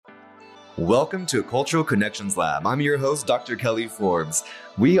Welcome to Cultural Connections Lab. I'm your host, Dr. Kelly Forbes.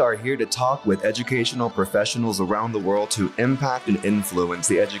 We are here to talk with educational professionals around the world to impact and influence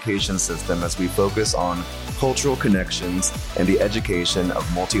the education system as we focus on cultural connections and the education of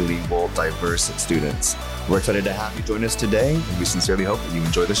multilingual, diverse students. We're excited to have you join us today, and we sincerely hope that you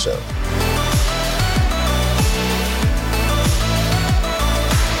enjoy the show.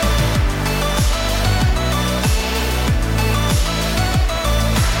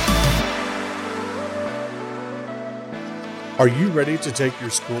 Are you ready to take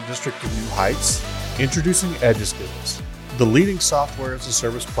your school district to new heights? Introducing EduSkills, the leading software as a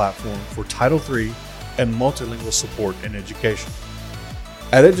service platform for Title III and multilingual support in education.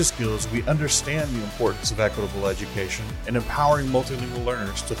 At EduSkills, we understand the importance of equitable education and empowering multilingual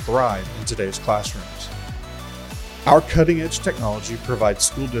learners to thrive in today's classrooms. Our cutting-edge technology provides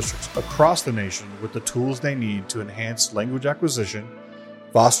school districts across the nation with the tools they need to enhance language acquisition,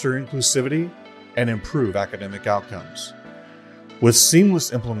 foster inclusivity, and improve academic outcomes. With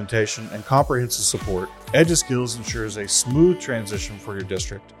seamless implementation and comprehensive support, EduSkills ensures a smooth transition for your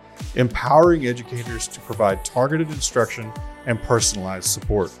district, empowering educators to provide targeted instruction and personalized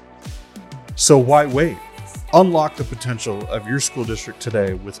support. So why wait? Unlock the potential of your school district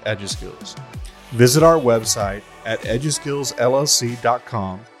today with EduSkills. Visit our website at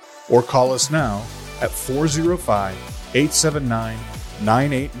eduskillsllc.com or call us now at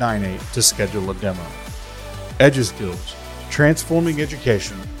 405-879-9898 to schedule a demo. EduSkills, transforming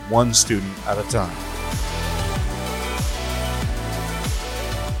education one student at a time.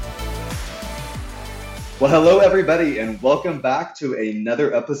 Well, hello, everybody, and welcome back to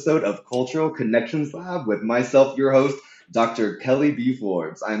another episode of Cultural Connections Lab with myself, your host, Dr. Kelly B.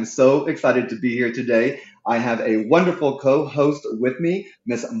 Forbes. I'm so excited to be here today. I have a wonderful co-host with me,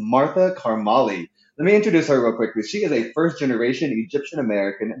 Miss Martha Karmali. Let me introduce her real quickly. She is a first-generation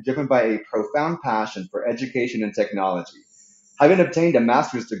Egyptian-American driven by a profound passion for education and technology. Having obtained a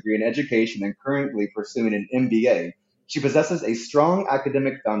master's degree in education and currently pursuing an MBA, she possesses a strong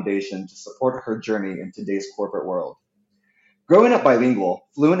academic foundation to support her journey in today's corporate world. Growing up bilingual,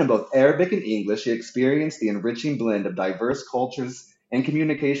 fluent in both Arabic and English, she experienced the enriching blend of diverse cultures and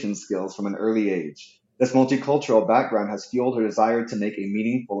communication skills from an early age. This multicultural background has fueled her desire to make a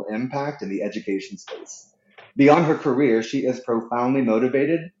meaningful impact in the education space. Beyond her career, she is profoundly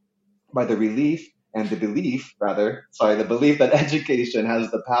motivated by the belief that education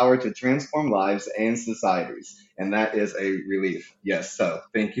has the power to transform lives and societies. And that is a relief. Yes, so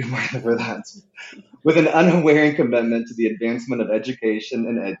thank you, Martha, for that. With an unwavering commitment to the advancement of education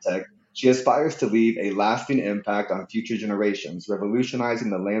and edtech, she aspires to leave a lasting impact on future generations,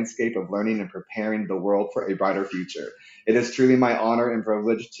 revolutionizing the landscape of learning and preparing the world for a brighter future. It is truly my honor and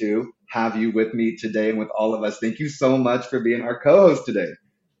privilege to have you with me today and with all of us. Thank you so much for being our co-host today.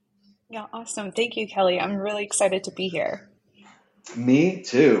 Yeah, awesome. Thank you, Kelly. I'm really excited to be here. Me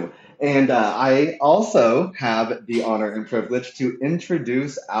too. And I also have the honor and privilege to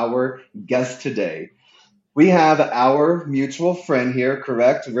introduce our guest today. We have our mutual friend here,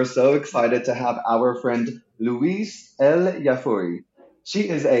 correct? We're so excited to have our friend Louise El Yaafouri. She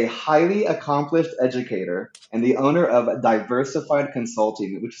is a highly accomplished educator and the owner of Diversified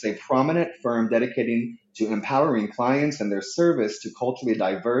Consulting, which is a prominent firm dedicating to empowering clients and their service to culturally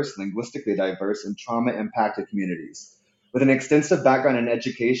diverse, linguistically diverse, and trauma-impacted communities. With an extensive background in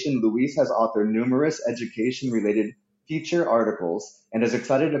education, Louise has authored numerous education-related feature articles and is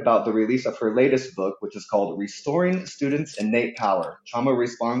excited about the release of her latest book, which is called Restoring Students' Innate Power, Trauma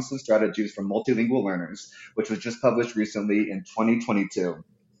Responsive Strategies for Multilingual Learners, which was just published recently in 2022.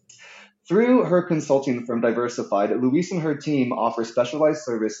 Through her consulting firm Diversified, Louise and her team offer specialized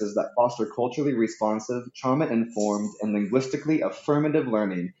services that foster culturally responsive, trauma-informed, and linguistically affirmative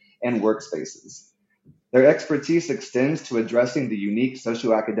learning and workspaces. Their expertise extends to addressing the unique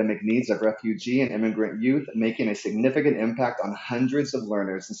socioacademic needs of refugee and immigrant youth, making a significant impact on hundreds of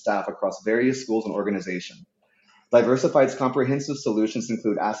learners and staff across various schools and organizations. Diversified's comprehensive solutions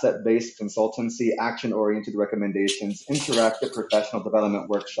include asset-based consultancy, action-oriented recommendations, interactive professional development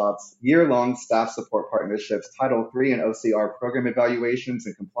workshops, year-long staff support partnerships, Title III and OCR program evaluations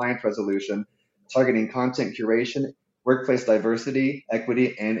and compliance resolution, targeting content curation, workplace diversity,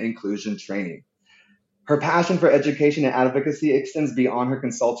 equity, and inclusion training. Her passion for education and advocacy extends beyond her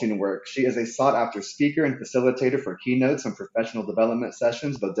consulting work. She is a sought-after speaker and facilitator for keynotes and professional development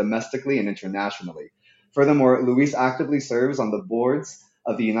sessions, both domestically and internationally. Furthermore, Louise actively serves on the boards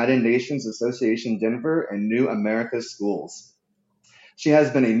of the United Nations Association Denver and New America Schools. She has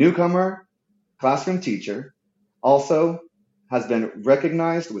been a newcomer, classroom teacher, also has been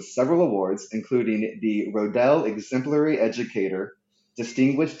recognized with several awards, including the Rodell Exemplary Educator,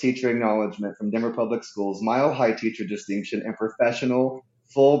 Distinguished Teacher Acknowledgement from Denver Public Schools, Mile High Teacher Distinction, and Professional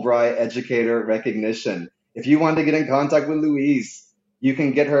Fulbright Educator Recognition. If you want to get in contact with Louise, you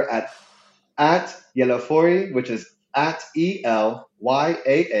can get her at Yaafouri, which is at Elyaafoure,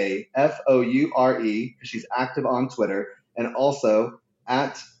 because she's active on Twitter, and also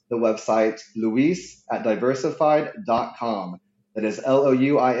at the website Louise at diversified.com. That is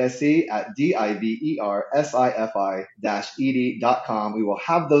LOUISE at DIVERSIFI-ED.com. We will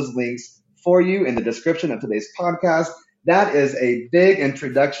have those links for you in the description of today's podcast. That is a big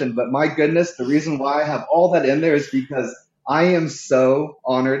introduction, but my goodness, the reason why I have all that in there is because I am so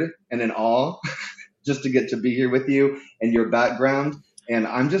honored and in awe just to get to be here with you and your background. And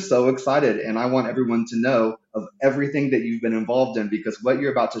I'm just so excited. And I want everyone to know of everything that you've been involved in, because what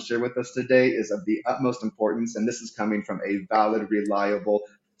you're about to share with us today is of the utmost importance. And this is coming from a valid, reliable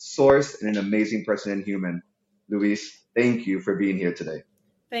source and an amazing person and human. Louise, thank you for being here today.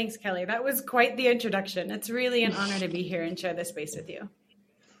 Thanks, Kelly. That was quite the introduction. It's really an honor to be here and share this space with you.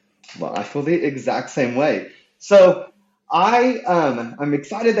 Well, I feel the exact same way. So I'm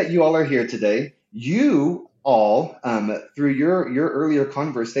excited that you all are here today. You all, through your earlier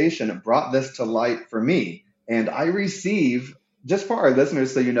conversation, brought this to light for me. And I receive, just for our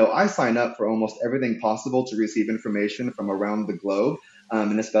listeners, so you know, I sign up for almost everything possible to receive information from around the globe,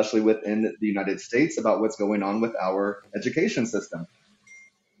 and especially within the United States about what's going on with our education system.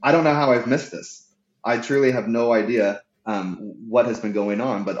 I don't know how I've missed this. I truly have no idea what has been going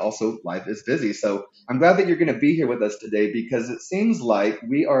on, but also life is busy. So I'm glad that you're going to be here with us today, because it seems like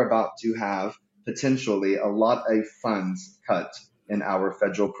we are about to have potentially a lot of funds cut in our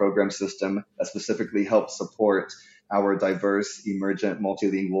federal program system that specifically helps support our diverse, emergent,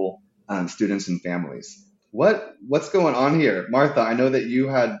 multilingual students and families. What's going on here? Martha, I know that you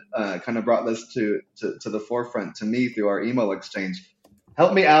had kind of brought this to the forefront to me through our email exchange.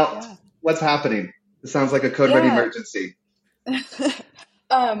 Help me out. Yeah. What's happening? It sounds like a code red emergency.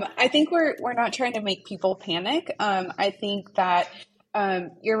 I think we're not trying to make people panic. I think that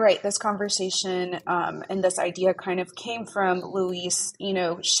you're right. This conversation and this idea kind of came from Louise,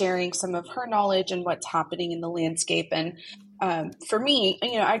 sharing some of her knowledge and what's happening in the landscape. And for me,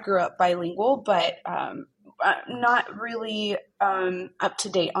 I grew up bilingual, but not really up to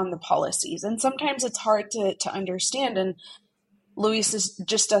date on the policies. And sometimes it's hard to understand. And Louise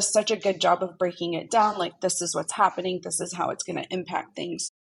just does such a good job of breaking it down. Like, this is what's happening. This is how it's going to impact things.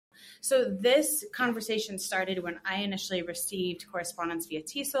 So this conversation started when I initially received correspondence via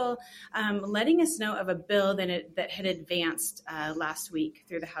TESOL, letting us know of a bill that had advanced last week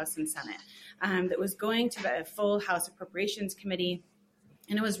through the House and Senate that was going to the full House Appropriations Committee.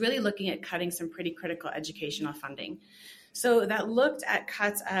 And it was really looking at cutting some pretty critical educational funding. So that looked at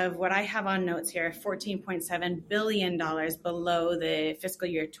cuts of what I have on notes here, $14.7 billion below the fiscal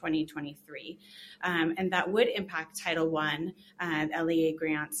year 2023. And that would impact Title I, LEA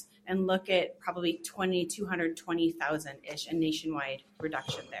grants, and look at probably 220,000-ish, a nationwide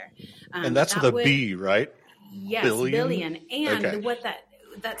reduction there. And that's with a B, right? Yes, billion. And okay.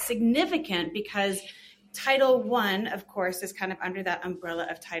 That's significant because Title I, of course, is kind of under that umbrella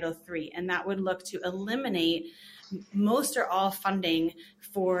of Title III, and that would look to eliminate most or all funding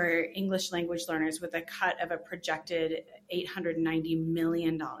for English language learners with a cut of a projected $890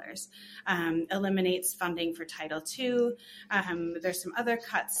 million. Eliminates funding for Title II. There's some other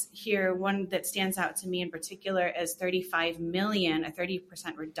cuts here. One that stands out to me in particular is $35 million, a 30%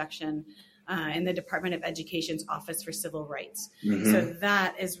 reduction in the Department of Education's Office for Civil Rights. Mm-hmm. So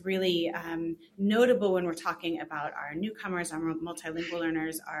that is really notable when we're talking about our newcomers, our multilingual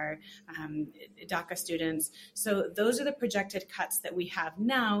learners, our DACA students. So those are the projected cuts that we have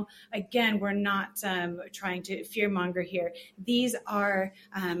now. Again, we're not trying to fearmonger here. These are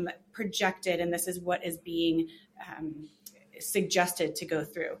projected, and this is what is being suggested to go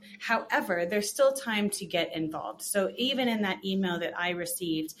through. However, there's still time to get involved. So even in that email that I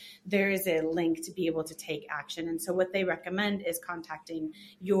received, there is a link to be able to take action. And so what they recommend is contacting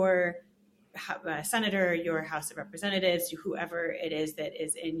your senator, your House of Representatives, whoever it is that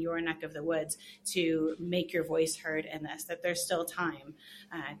is in your neck of the woods, to make your voice heard in this, that there's still time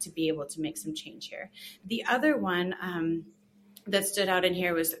to be able to make some change here. The other one that stood out in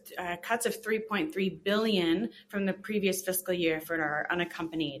here was cuts of $3.3 billion from the previous fiscal year for our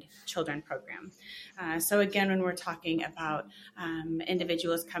unaccompanied children program. So again, when we're talking about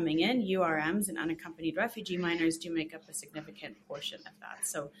individuals coming in, URMs and unaccompanied refugee minors do make up a significant portion of that.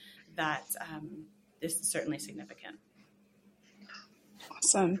 So that is certainly significant.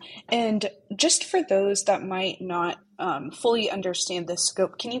 Awesome. And just for those that might not fully understand the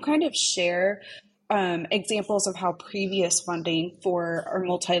scope, can you kind of share examples of how previous funding for our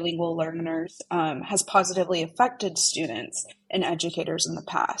multilingual learners has positively affected students and educators in the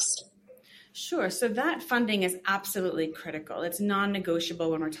past? Sure. So that funding is absolutely critical. It's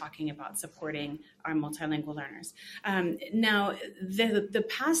non-negotiable when we're talking about supporting our multilingual learners. Now, the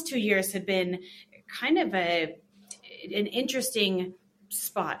past 2 years have been kind of an interesting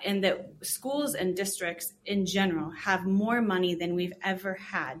spot in that schools and districts in general have more money than we've ever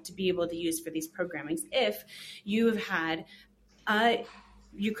had to be able to use for these programmings if you have had a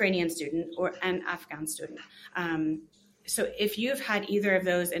Ukrainian student or an Afghan student. So if you've had either of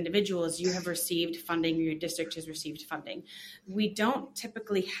those individuals, you have received funding, or your district has received funding. We don't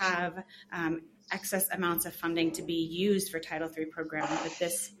typically have excess amounts of funding to be used for Title III programming, but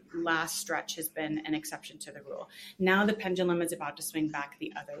this last stretch has been an exception to the rule. Now the pendulum is about to swing back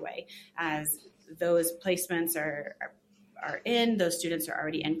the other way as those placements are in, those students are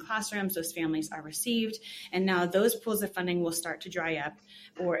already in classrooms, those families are received, and now those pools of funding will start to dry up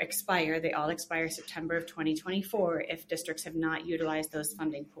or expire. They all expire September of 2024 if districts have not utilized those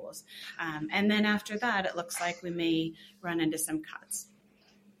funding pools. And then after that, it looks like we may run into some cuts.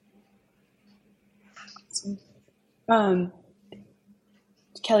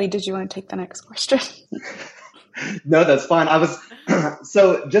 Kelly, did you want to take the next question? No, that's fine.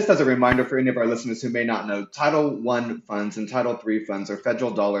 So just as a reminder for any of our listeners who may not know, Title I funds and Title III funds are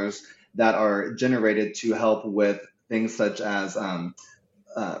federal dollars that are generated to help with things such as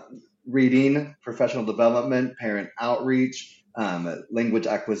reading, professional development, parent outreach, language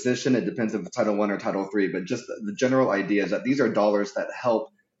acquisition. It depends if it's Title I or Title III, but just the general idea is that these are dollars that help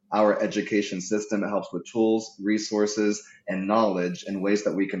our education system. It helps with tools, resources, and knowledge in ways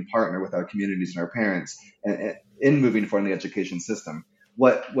that we can partner with our communities and our parents in moving forward in the education system.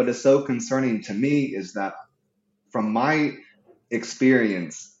 What is so concerning to me is that from my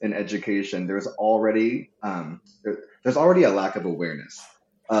experience in education, there's already a lack of awareness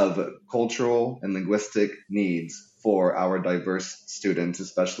of cultural and linguistic needs for our diverse students,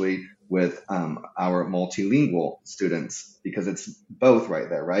 especially with our multilingual students, because it's both right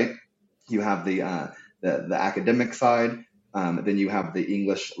there, right? You have the academic side, then you have the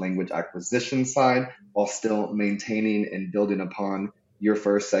English language acquisition side, while still maintaining and building upon your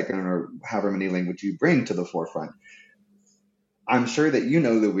first, second, or however many language you bring to the forefront. I'm sure that you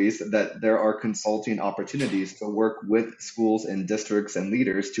know, Louise, that there are consulting opportunities to work with schools and districts and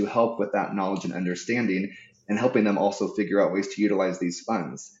leaders to help with that knowledge and understanding, and helping them also figure out ways to utilize these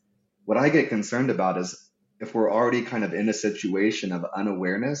funds. What I get concerned about is if we're already kind of in a situation of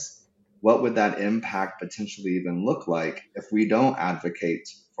unawareness, what would that impact potentially even look like if we don't advocate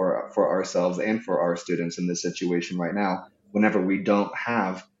for ourselves and for our students in this situation right now, whenever we don't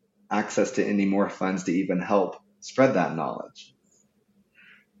have access to any more funds to even help spread that knowledge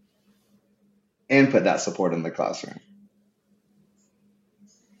and put that support in the classroom?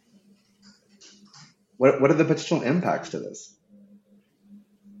 What are the potential impacts to this?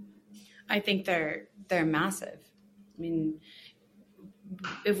 I think they're massive. I mean,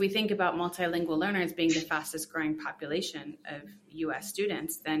 if we think about multilingual learners being the fastest growing population of U.S.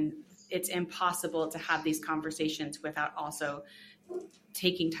 students, then it's impossible to have these conversations without also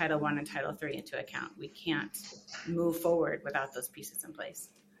taking Title I and Title III into account. We can't move forward without those pieces in place.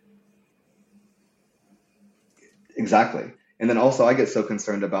 Exactly. And then also I get so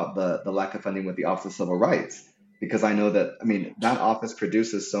concerned about the lack of funding with the Office of Civil Rights, because I know that, that office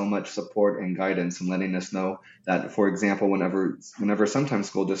produces so much support and guidance and letting us know that, for example, whenever sometimes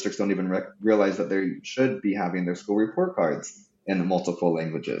school districts don't even realize that they should be having their school report cards in multiple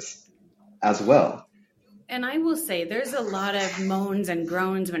languages as well. And I will say there's a lot of moans and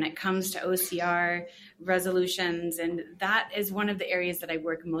groans when it comes to OCR resolutions, and that is one of the areas that I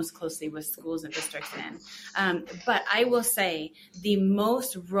work most closely with schools and districts in. But I will say the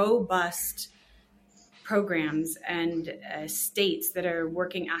most robust programs and states that are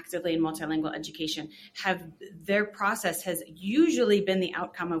working actively in multilingual education their process has usually been the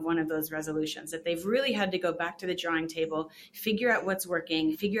outcome of one of those resolutions, that they've really had to go back to the drawing table, figure out what's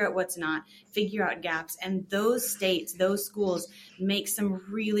working, figure out what's not, figure out gaps. And those states, those schools make some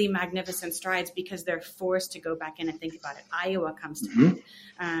really magnificent strides because they're forced to go back in and think about it. Iowa comes to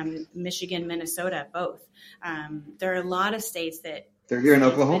mind, Michigan, Minnesota, both. There are a lot of states that they're here in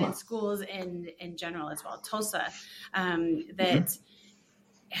Oklahoma. In schools in general as well. Tulsa, that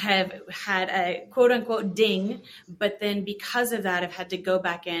have had a quote unquote ding, but then because of that have had to go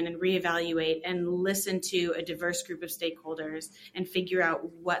back in and reevaluate and listen to a diverse group of stakeholders and figure out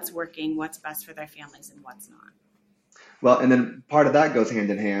what's working, what's best for their families, and what's not. Well, and then part of that goes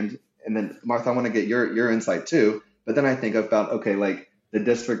hand in hand. And then Martha, I want to get your insight too. But then I think about, okay, like the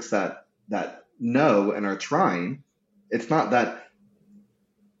districts that know and are trying, it's not that.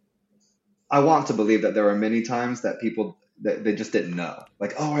 I want to believe that there are many times that people that they just didn't know,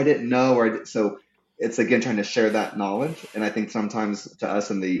 like, oh, I didn't know, so it's again trying to share that knowledge. And I think sometimes to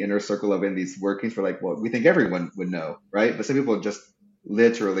us in the inner circle of in these workings, we're like, well, we think everyone would know, right? But some people just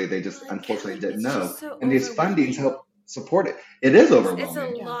literally they just Well, unfortunately Kevin, didn't it's know, just so and these fundings overwhelming. help support it. It is It's a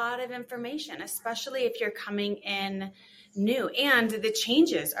overwhelming. Yeah. lot of information, especially if you're coming in new, and the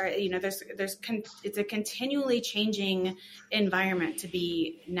changes are, it's a continually changing environment to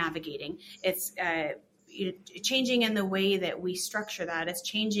be navigating. It's changing in the way that we structure that. It's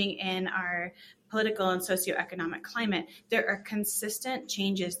changing in our political and socioeconomic climate. There are consistent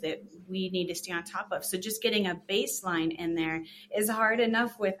changes that we need to stay on top of. So just getting a baseline in there is hard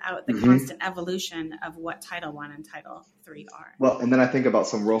enough without the Hmm. constant evolution of what Title I and Title III are. Well, and then I think about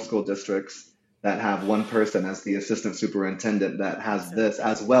some rural school districts that have one person as the assistant superintendent that has this,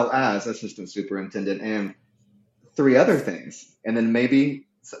 Absolutely. as well as assistant superintendent and three other things. And then maybe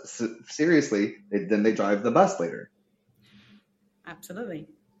seriously, then they drive the bus later. Absolutely.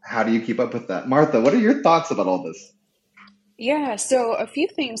 How do you keep up with that? Martha, what are your thoughts about all this? Yeah, so a few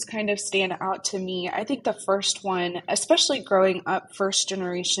things kind of stand out to me. I think the first one, especially growing up first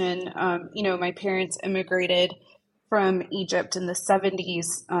generation, my parents immigrated from Egypt in the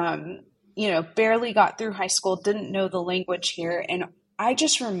 70s, barely got through high school, didn't know the language here. And I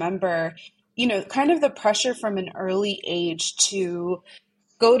just remember, kind of the pressure from an early age to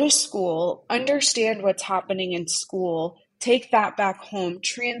go to school, understand what's happening in school, take that back home,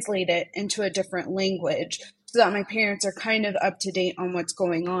 translate it into a different language so that my parents are kind of up to date on what's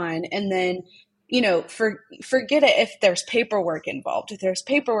going on. And then, forget it if there's paperwork involved. If there's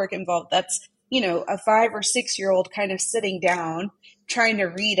paperwork involved, that's, a 5 or 6 year old kind of sitting down trying to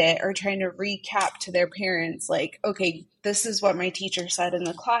read it or trying to recap to their parents, like, okay, this is what my teacher said in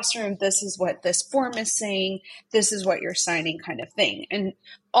the classroom. This is what this form is saying. This is what you're signing, kind of thing. And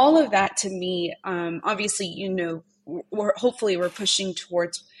all of that to me, obviously, hopefully we're pushing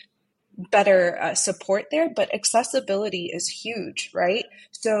towards better support there, but accessibility is huge, right?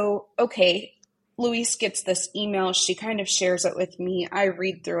 So, okay, Louise gets this email. She kind of shares it with me. I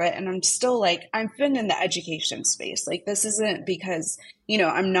read through it and I'm still like, I've been in the education space. Like, this isn't because,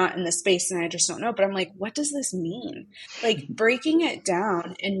 I'm not in the space and I just don't know, but I'm like, what does this mean? Like, breaking it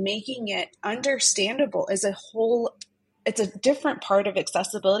down and making it understandable is it's a different part of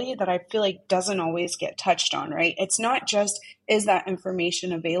accessibility that I feel like doesn't always get touched on, right? It's not just, is that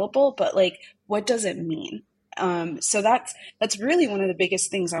information available, but like, what does it mean? So that's really one of the biggest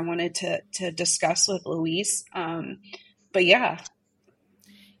things I wanted to discuss with Louise. But yeah.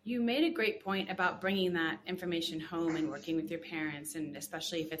 You made a great point about bringing that information home and working with your parents, and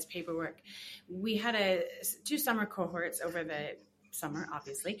especially if it's paperwork. We had 2 summer cohorts over the summer,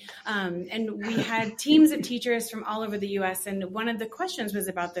 obviously. And we had teams of teachers from all over the US. And one of the questions was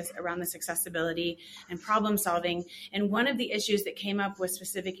about this, around this accessibility and problem solving. And one of the issues that came up was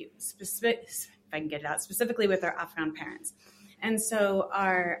specific, if I can get it out, specifically with our Afghan parents. And so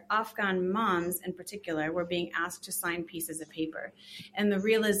our Afghan moms in particular were being asked to sign pieces of paper. And the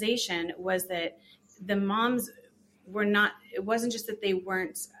realization was that the moms were not, it wasn't just that they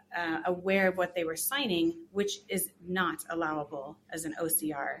weren't aware of what they were signing, which is not allowable as an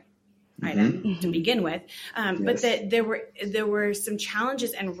OCR item to begin with, but that there were some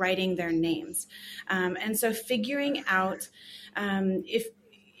challenges in writing their names, and so figuring out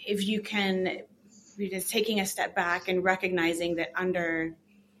if you can, just taking a step back and recognizing that under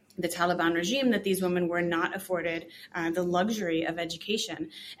the Taliban regime that these women were not afforded the luxury of education.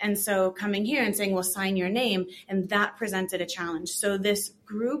 And so coming here and saying, well, sign your name, and that presented a challenge. So this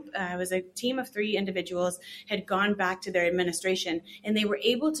group was a team of 3 individuals, had gone back to their administration, and they were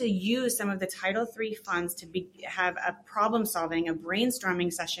able to use some of the Title III funds to have a problem solving, a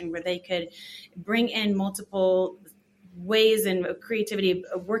brainstorming session where they could bring in multiple ways and creativity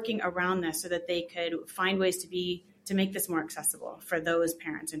of working around this so that they could find ways to make this more accessible for those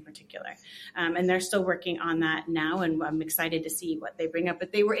parents in particular. And they're still working on that now, and I'm excited to see what they bring up.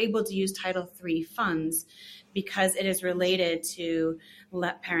 But they were able to use Title III funds because it is related to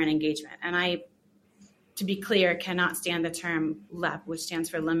parent engagement. And I, to be clear, cannot stand the term LEP, which stands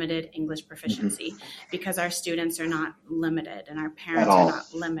for Limited English Proficiency, because our students are not limited and our parents are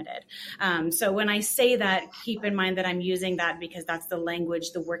not limited. So when I say that, keep in mind that I'm using that because that's the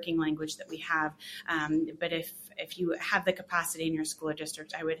language, the working language that we have. But if you have the capacity in your school or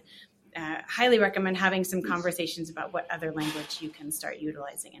district, I would highly recommend having some conversations about what other language you can start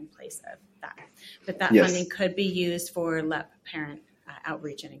utilizing in place of that. But that funding could be used for LEP parent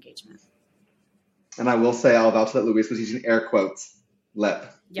outreach and engagement. And I will say, I'll vouch that Louise was using air quotes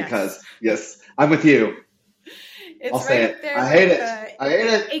Let, Yes. because yes, I'm with you. It's I'll right say up it. there I hate with it. I hate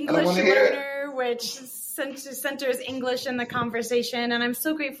it. I don't English want to hear it. learner, which centers English in the conversation. And I'm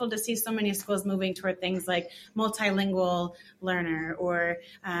so grateful to see so many schools moving toward things like multilingual learner or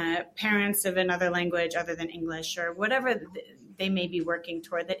parents of another language other than English, or whatever they may be working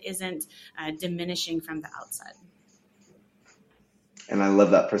toward that isn't diminishing from the outset. And I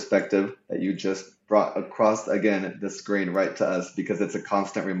love that perspective that you just brought across again the screen right to us, because it's a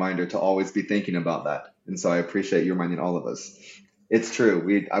constant reminder to always be thinking about that. And so I appreciate you reminding all of us. It's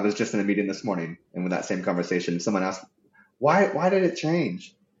true. I was just in a meeting this morning, and with that same conversation, someone asked, why did it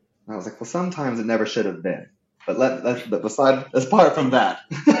change? And I was like, well, sometimes it never should have been. But let's apart from that.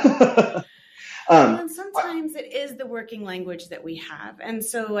 And sometimes it is the working language that we have. And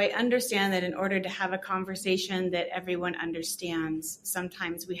so I understand that in order to have a conversation that everyone understands,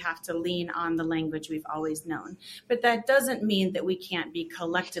 sometimes we have to lean on the language we've always known. But that doesn't mean that we can't be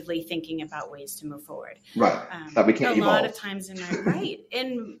collectively thinking about ways to move forward. Right. That we can't evolve. A lot of times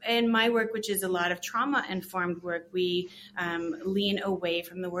in my work, which is a lot of trauma-informed work, we lean away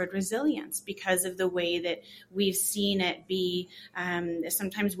from the word resilience because of the way that we've seen it be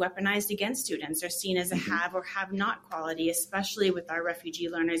sometimes weaponized against students, or seen as a have or have not quality, especially with our refugee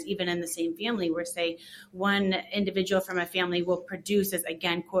learners, even in the same family, where say one individual from a family will produce as,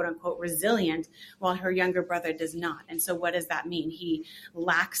 again, quote unquote, resilient, while her younger brother does not. And so what does that mean? He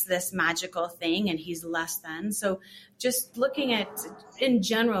lacks this magical thing and he's less than. So just looking at, in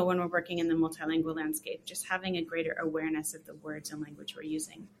general, when we're working in the multilingual landscape, just having a greater awareness of the words and language we're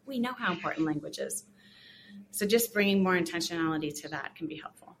using. We know how important language is. So just bringing more intentionality to that can be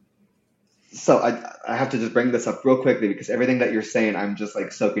helpful. So I have to just bring this up real quickly, because everything that you're saying, I'm just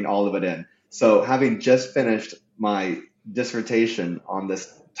like soaking all of it in. So having just finished my dissertation on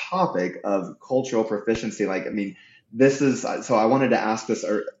this topic of cultural proficiency, so I wanted to ask this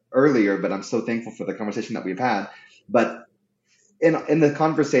earlier, but I'm so thankful for the conversation that we've had. But in the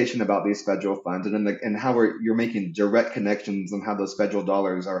conversation about these federal funds and how you're making direct connections on how those federal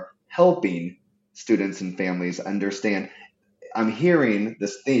dollars are helping students and families understand, I'm hearing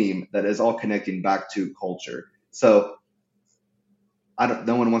this theme that is all connecting back to culture. So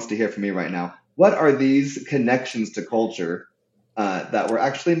no one wants to hear from me right now. What are these connections to culture that we're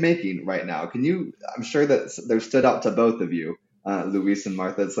actually making right now? I'm sure that they're stood out to both of you, Louise and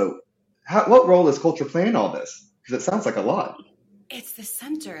Martha. So what role is culture playing in all this? Because it sounds like a lot. It's the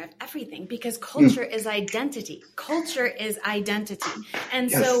center of everything, because culture is identity. Culture is identity.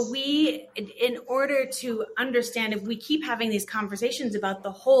 And yes. So in order to understand, if we keep having these conversations about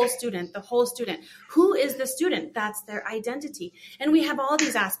the whole student, who is the student? That's their identity. And we have all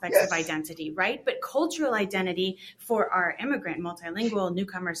these aspects yes. of identity, right? But cultural identity for our immigrant, multilingual,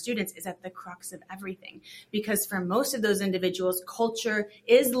 newcomer students is at the crux of everything. Because for most of those individuals, culture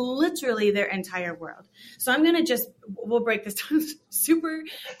is literally their entire world. So we'll break this down super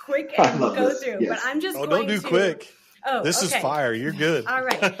quick and go through. Yes. But I'm just don't do quick. Oh, this is fire. You're good. All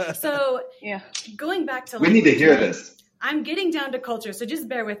right. So going back to we need to hear this. I'm getting down to culture, so just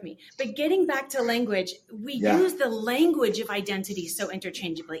bear with me. But getting back to language, we use the language of identity so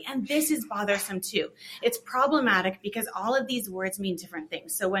interchangeably. And this is bothersome too. It's problematic because all of these words mean different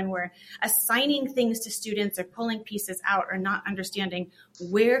things. So when we're assigning things to students or pulling pieces out or not understanding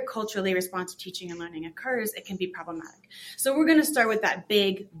where culturally responsive teaching and learning occurs, it can be problematic. So we're going to start with that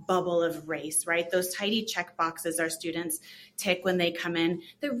big bubble of race, right? Those tidy check boxes our students tick when they come in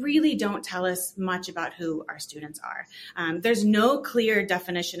that really don't tell us much about who our students are. There's no clear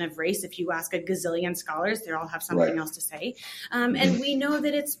definition of race. If you ask a gazillion scholars, they all have something else to say. And we know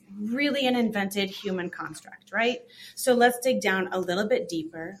that it's really an invented human construct, right? So let's dig down a little bit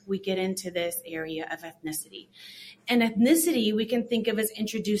deeper. We get into this area of ethnicity. And ethnicity, we can think of as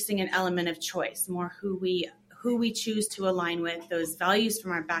introducing an element of choice, more who we choose to align with, those values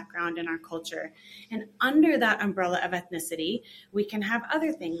from our background and our culture. And under that umbrella of ethnicity, we can have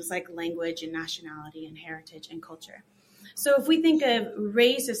other things like language and nationality and heritage and culture. So if we think of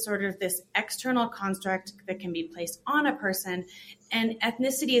race as sort of this external construct that can be placed on a person, and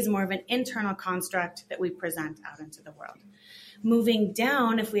ethnicity is more of an internal construct that we present out into the world. Moving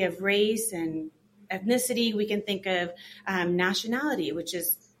down, if we have race and ethnicity, we can think of nationality, which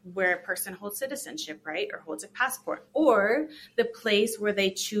is where a person holds citizenship, right, or holds a passport, or the place where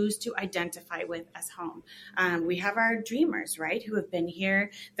they choose to identify with as home. We have our dreamers, right, who have been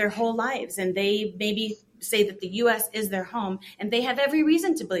here their whole lives, and they maybe say that the U.S. is their home, and they have every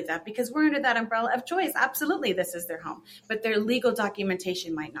reason to believe that because we're under that umbrella of choice. Absolutely, this is their home, but their legal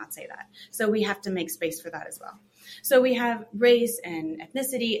documentation might not say that. So we have to make space for that as well. So we have race and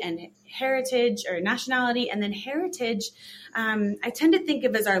ethnicity and heritage or nationality, and then heritage, I tend to think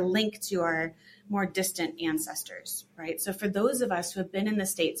of as our link to our more distant ancestors, right? So for those of us who have been in the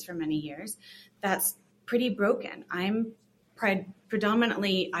States for many years, that's pretty broken. I'm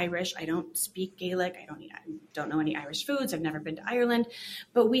predominantly Irish. I don't speak Gaelic. I don't know any Irish foods. I've never been to Ireland,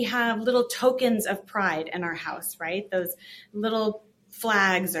 but we have little tokens of pride in our house, right? Those little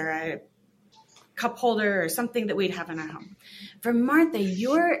flags or a cup holder or something that we'd have in our home. For Martha,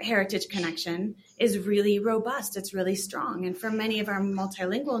 your heritage connection is really robust. It's really strong. And for many of our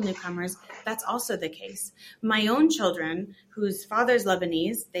multilingual newcomers, that's also the case. My own children, whose father's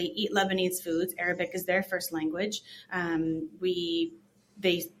Lebanese, they eat Lebanese foods. Arabic is their first language.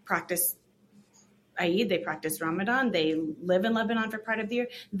 They practice Eid, they practice Ramadan, they live in Lebanon for part of the year.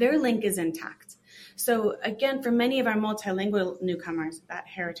 Their link is intact. So again, for many of our multilingual newcomers, that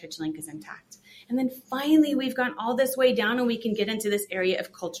heritage link is intact. And then finally, we've gone all this way down and we can get into this area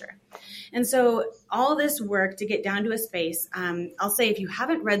of culture. And so all this work to get down to a space, I'll say if you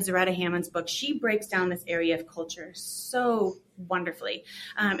haven't read Zaretta Hammond's book, she breaks down this area of culture so wonderfully.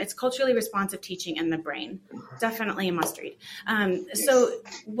 It's culturally responsive teaching in the brain. Definitely a must read. So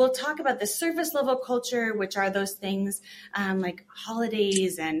we'll talk about the surface level culture, which are those things like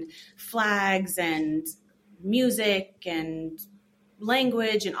holidays and flags and music and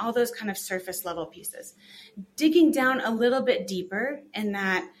language and all those kind of surface level pieces. Digging down a little bit deeper in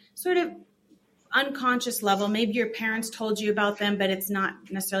that sort of unconscious level, maybe your parents told you about them, but it's not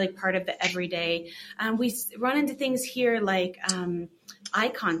necessarily part of the everyday. We run into things here like eye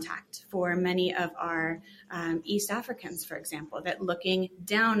contact for many of our East Africans, for example, that looking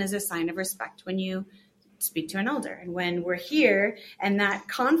down is a sign of respect when you speak to an elder. And when we're here and that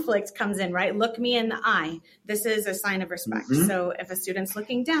conflict comes in, right? Look me in the eye. This is a sign of respect. Mm-hmm. So if a student's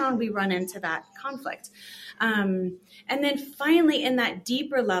looking down, we run into that conflict. And then finally, in that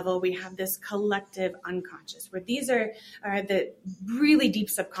deeper level, we have this collective unconscious, where these are the really deep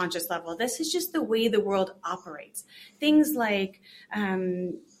subconscious level. This is just the way the world operates. Things like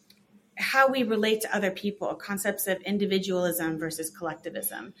how we relate to other people, concepts of individualism versus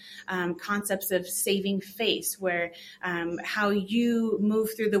collectivism, concepts of saving face, where how you move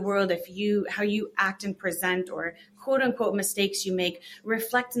through the world, how you act and present, or quote unquote mistakes you make,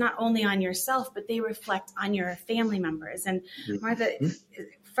 reflect not only on yourself, but they reflect on your family members. And Martha,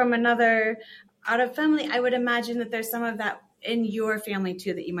 from another out of family, I would imagine that there's some of that in your family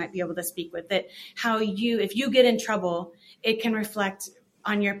too that you might be able to speak with, that if you get in trouble, it can reflect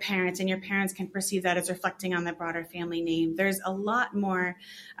on your parents, and your parents can perceive that as reflecting on the broader family name. There's a lot more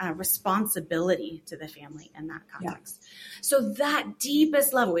responsibility to the family in that context. Yeah. So that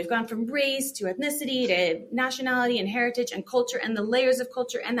deepest level, we've gone from race to ethnicity to nationality and heritage and culture and the layers of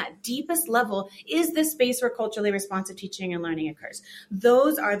culture. And that deepest level is the space where culturally responsive teaching and learning occurs.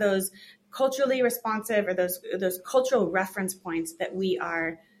 Those are those culturally responsive, or those cultural reference points that we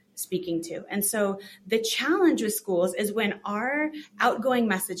are speaking to. And so the challenge with schools is when our outgoing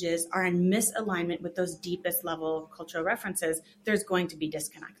messages are in misalignment with those deepest level cultural references, there's going to be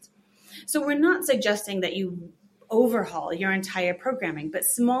disconnect. So we're not suggesting that you overhaul your entire programming, but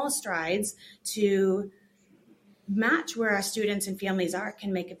small strides to match where our students and families are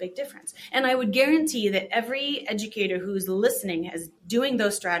can make a big difference. And I would guarantee that every educator who's listening is doing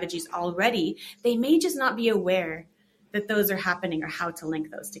those strategies already. They may just not be aware that those are happening or how to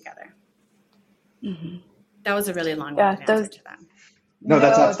link those together. Mm-hmm. That was a really long answer to that. No,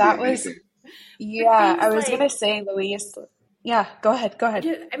 that's absolutely amazing. Yeah, I was going to say, Louise. Yeah, go ahead.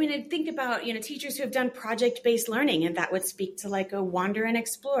 I mean, I think about, teachers who have done project-based learning, and that would speak to like a wander and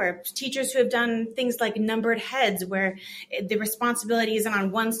explore. Teachers who have done things like numbered heads, where the responsibility isn't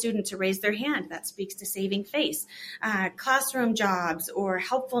on one student to raise their hand. That speaks to saving face. Classroom jobs, or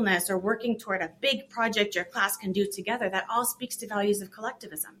helpfulness, or working toward a big project your class can do together. That all speaks to values of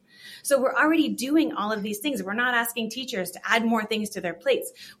collectivism. So we're already doing all of these things. We're not asking teachers to add more things to their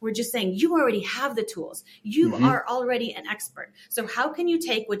plates. We're just saying you already have the tools. You are already an expert. So how can you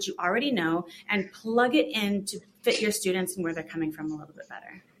take what you already know and plug it in to fit your students and where they're coming from a little bit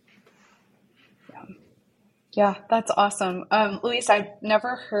better? Yeah, that's awesome. Louise, I've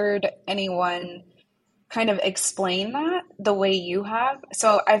never heard anyone kind of explain that the way you have.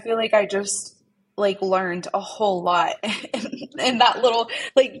 So I feel like I just learned a whole lot in that little,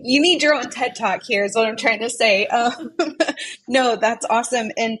 you need your own TED Talk here is what I'm trying to say. No, that's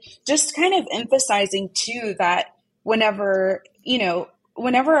awesome. And just kind of emphasizing too that whenever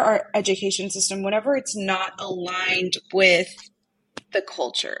our education system, whenever it's not aligned with the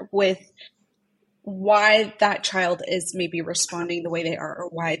culture, with why that child is maybe responding the way they are or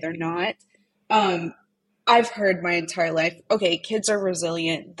why they're not, I've heard my entire life, okay, kids are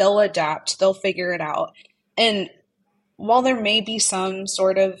resilient, they'll adapt, they'll figure it out. And while there may be some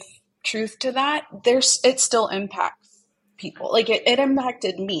sort of truth to that, it still impacts people. Like it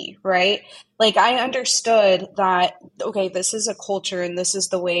impacted me, right? Like I understood that, okay, this is a culture and this is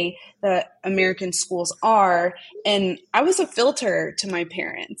the way that American schools are. And I was a filter to my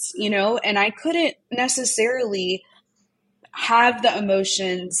parents, and I couldn't necessarily have the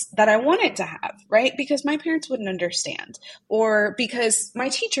emotions that I wanted to have, right? Because my parents wouldn't understand, or because my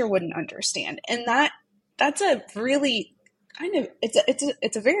teacher wouldn't understand. And that's a really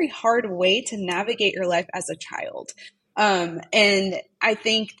it's a very hard way to navigate your life as a child. And I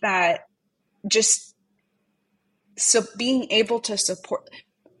think that just being able to support,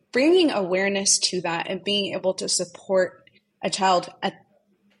 bringing awareness to that and being able to support a child at,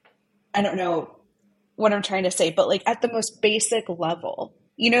 I don't know what I'm trying to say, but like at the most basic level,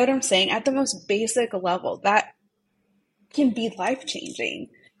 you know what I'm saying? At the most basic level, that can be life changing.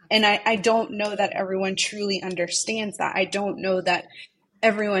 And I don't know that everyone truly understands that. I don't know that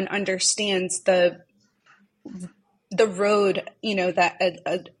everyone understands the road,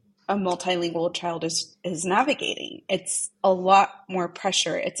 that a multilingual child is navigating. It's a lot more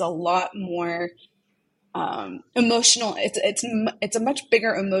pressure. It's a lot more emotional. It's a much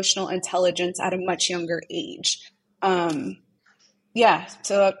bigger emotional intelligence at a much younger age. Yeah.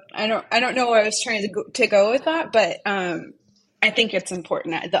 So I don't know where I was trying to go with that, but I think it's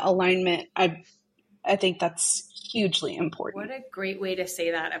important. The alignment, I think that's hugely important. What a great way to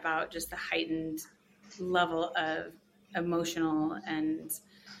say that about just the heightened level of emotional and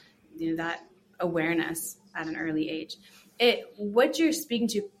that awareness at an early age. What you're speaking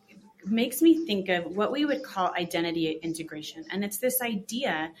to makes me think of what we would call identity integration. And it's this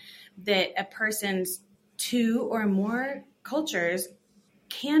idea that a person's two or more cultures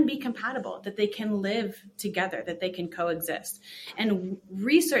can be compatible, that they can live together, that they can coexist. And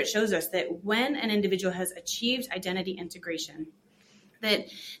research shows us that when an individual has achieved identity integration, that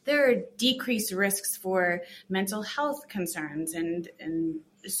there are decreased risks for mental health concerns and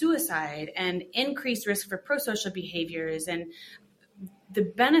suicide, and increased risk for prosocial behaviors. And the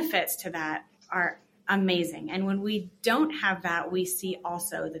benefits to that are amazing. And when we don't have that, we see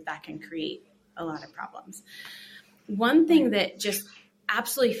also that can create a lot of problems. One thing that just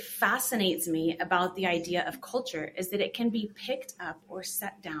absolutely fascinates me about the idea of culture is that it can be picked up or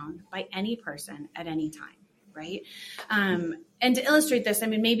set down by any person at any time, right? And to illustrate this,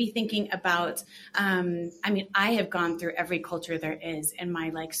 maybe thinking about, I have gone through every culture there is in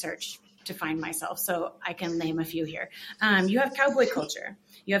my search to find myself. So I can name a few here. You have cowboy culture,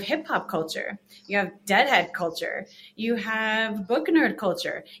 you have hip hop culture, you have deadhead culture, you have book nerd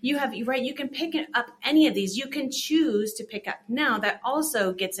culture. You can pick up any of these. You can choose to pick up. Now that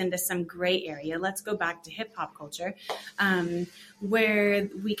also gets into some gray area. Let's go back to hip hop culture, where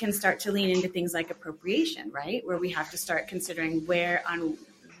we can start to lean into things like appropriation, right? Where we have to start considering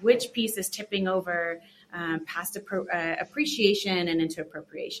which piece is tipping over past appreciation and into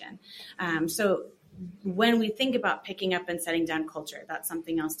appropriation. So when we think about picking up and setting down culture, that's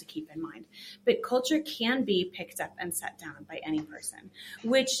something else to keep in mind. But culture can be picked up and set down by any person,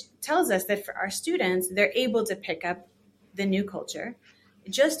 which tells us that for our students, they're able to pick up the new culture,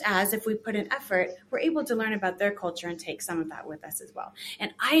 just as if we put in effort, we're able to learn about their culture and take some of that with us as well.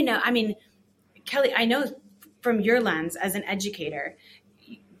 And Kelly, I know from your lens as an educator,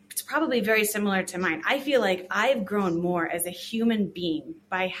 it's probably very similar to mine. I feel like I've grown more as a human being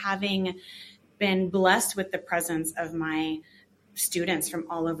by having been blessed with the presence of my students from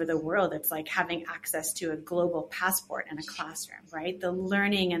all over the world. It's like having access to a global passport in a classroom, right? The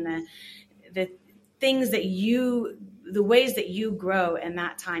learning and the things the ways that you grow in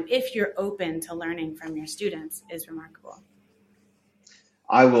that time, if you're open to learning from your students, is remarkable.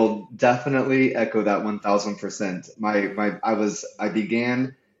 I will definitely echo that 1000%. I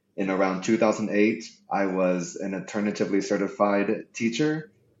began in around 2008. I was an alternatively certified teacher.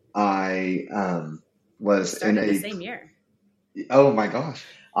 I was in the same year. Oh my gosh!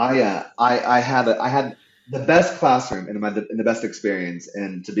 I had the best classroom and the best experience.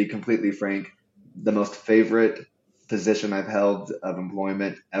 And to be completely frank, the most favorite position I've held of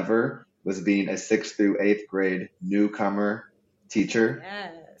employment ever was being a 6th through 8th grade newcomer teacher.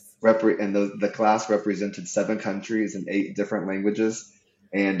 Yes. And the class represented 7 countries and 8 different languages.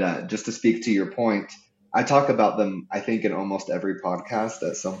 And just to speak to your point, I talk about them, I think, in almost every podcast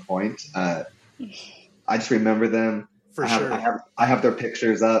at some point. I just remember them. For sure. I have their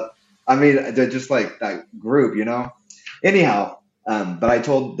pictures up. They're just like that group, Anyhow, but I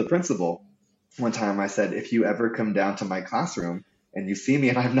told the principal one time, I said, if you ever come down to my classroom and you see me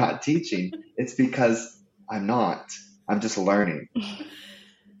and I'm not teaching, it's because I'm not. I'm just learning.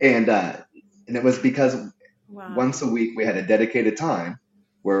 And it was because once a week we had a dedicated time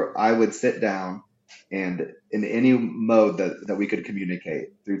where I would sit down and in any mode that we could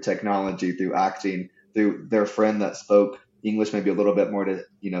communicate through technology, through acting, through their friend that spoke English maybe a little bit more to,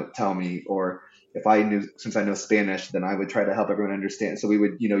 tell me, or since I know Spanish, then I would try to help everyone understand. So we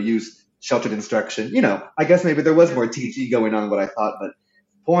would, use sheltered instruction. I guess maybe there was more teaching going on than what I thought, but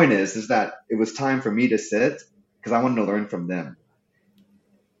point is that it was time for me to sit because I wanted to learn from them.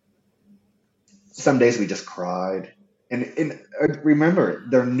 Some days we just cried. And remember,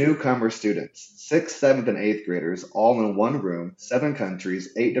 they're newcomer students, 6th, 7th, and 8th graders, all in one room, 7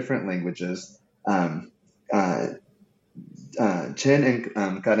 countries, 8 different languages. Chin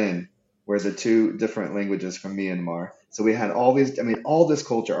and Karen were the 2 different languages from Myanmar. So we had all this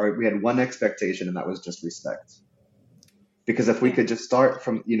culture. We had one expectation, and that was just respect. Because if we could just start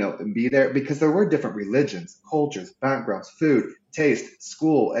from, and be there, because there were different religions, cultures, backgrounds, food, taste,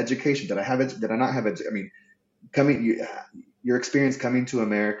 school, education. Did I not have your experience coming to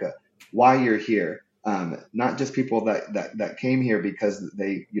America, why you're here, not just people that came here because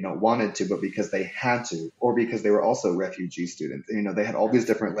they, wanted to, but because they had to, or because they were also refugee students. They had all these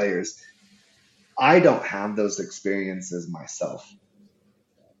different layers. I don't have those experiences myself,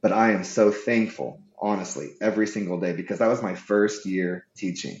 but I am so thankful, honestly, every single day, because that was my first year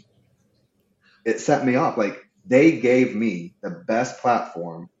teaching. It set me off. Like, they gave me the best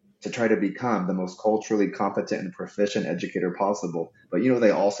platform to try to become the most culturally competent and proficient educator possible. But what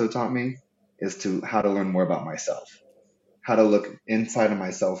they also taught me is how to learn more about myself, how to look inside of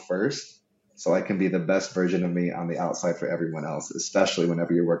myself first so I can be the best version of me on the outside for everyone else, especially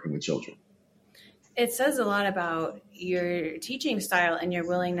whenever you're working with children. It says a lot about your teaching style and your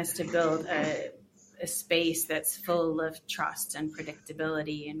willingness to build a space that's full of trust and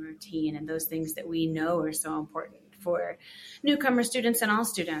predictability and routine and those things that we know are so important for newcomer students and all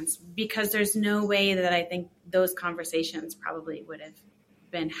students, because there's no way that I think those conversations probably would have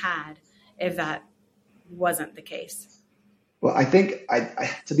been had if that wasn't the case. Well, I think,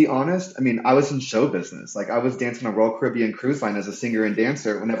 to be honest, I was in show business. Like, I was dancing on a Royal Caribbean cruise line as a singer and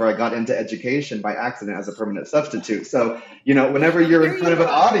dancer whenever I got into education by accident as a permanent substitute. So, whenever you're in front of an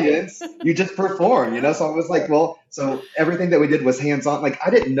audience, you just perform, So I was like, so everything that we did was hands-on. Like, I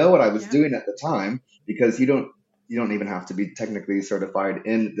didn't know what I was doing at the time, because you don't even have to be technically certified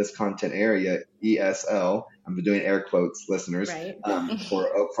in this content area, ESL. I'm doing air quotes, listeners, right.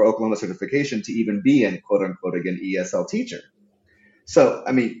 for Oklahoma certification to even be an quote unquote, again, ESL teacher. So,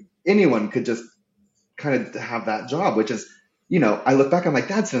 anyone could just kind of have that job, which is, I look back, I'm like,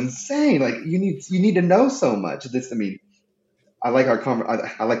 that's insane. Like, you need to know so much. I like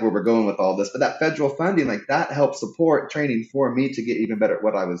I like where we're going with all this, but that federal funding, like, that helped support training for me to get even better at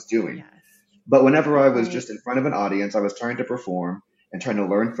what I was doing. Yes. But whenever I was just in front of an audience, I was trying to perform and trying to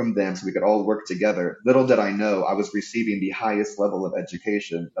learn from them so we could all work together. Little did I know I was receiving the highest level of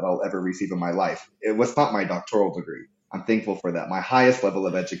education that I'll ever receive in my life. It was not my doctoral degree. I'm thankful for that. My highest level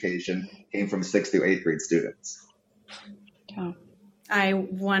of education came from 6th through 8th grade students. Yeah. I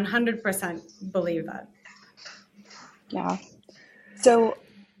 100% believe that. Yeah. So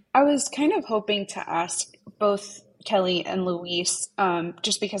I was kind of hoping to ask both Kelly and Louise,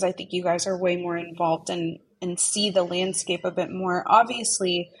 just because I think you guys are way more involved and see the landscape a bit more.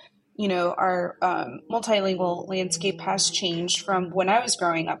 Obviously, our multilingual landscape has changed from when I was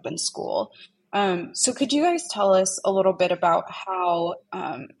growing up in school. So could you guys tell us a little bit about how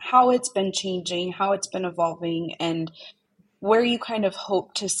it's been changing, how it's been evolving, and where you kind of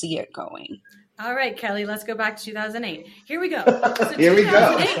hope to see it going? All right, Kelly, let's go back to 2008. Here we go. So Here we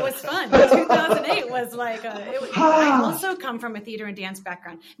go. 2008 was fun. 2008 was like, I also come from a theater and dance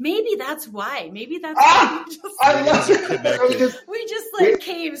background. Maybe that's why. We just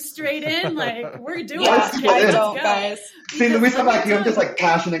came straight in, like, we're doing it. Okay, I don't, guys. See, Louise, I'm like you. I'm just like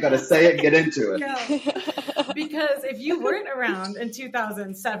passionate, got to say it and get into it. Yeah. Because if you weren't around in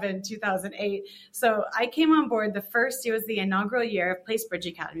 2007, 2008, so I came on board the first, it was the inaugural year of Placebridge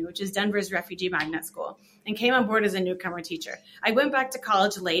Academy, which is Denver's refugee magnet school, and came on board as a newcomer teacher. I went back to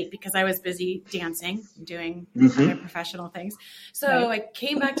college late because I was busy dancing, doing other professional things. So I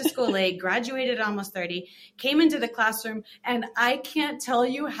came back to school late, graduated at almost 30, came into the classroom, and I can't tell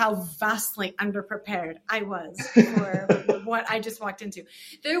you how vastly underprepared I was for what I just walked into.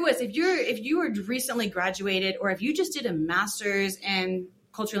 There was, if you were recently graduated, or if you just did a master's in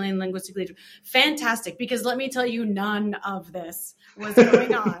culturally and linguistically fantastic, because let me tell you, none of this was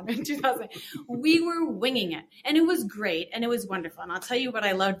going on in 2000. We were winging it, and it was great, and it was wonderful. And I'll tell you what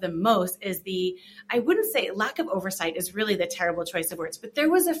I loved the most is I wouldn't say lack of oversight is really the terrible choice of words, but there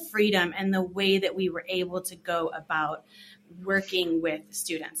was a freedom in the way that we were able to go about working with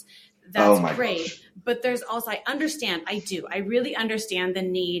students. That's great. Gosh. But there's also, I really understand the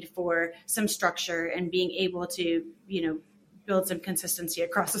need for some structure and being able to, build some consistency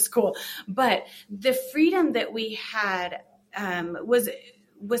across the school. But the freedom that we had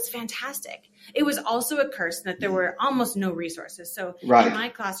was fantastic. It was also a curse that there were almost no resources. So in my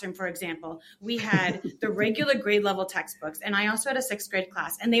classroom, for example, we had the regular grade level textbooks, and I also had a 6th grade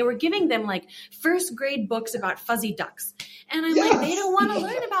class, and they were giving them like 1st grade books about fuzzy ducks. And I'm like, they don't want to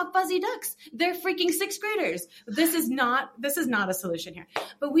learn about fuzzy ducks. They're freaking 6th graders. This is not a solution here.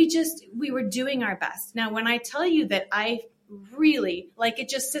 But we were doing our best. Now, when I tell you that I really, it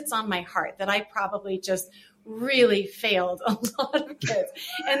just sits on my heart that I probably just really failed a lot of kids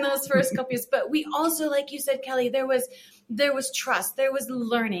in those first couple years. But we also, like you said, Kelly, there was trust, there was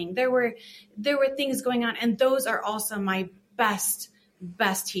learning, there were things going on. And those are also my best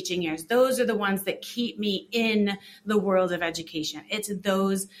teaching years. Those are the ones that keep me in the world of education. It's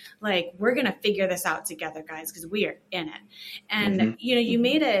those, we're going to figure this out together, guys, because we are in it. And, you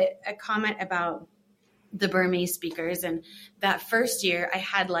made a comment about the Burmese speakers. And that first year I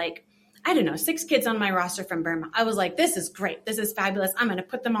had 6 kids on my roster from Burma. I was like, this is great. This is fabulous. I'm going to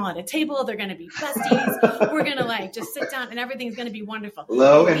put them all at a table. They're going to be besties. We're going to just sit down and everything's going to be wonderful.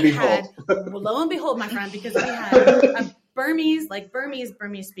 Lo and behold, my friend, because we had a Burmese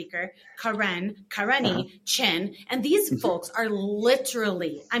speaker, Kareni, Chin, and these folks are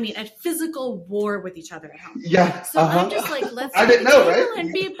literally, at physical war with each other at home. Yeah. So I'm just let's I didn't know, right?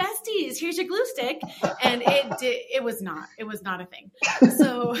 And be besties. Here's your glue stick. And it was not a thing.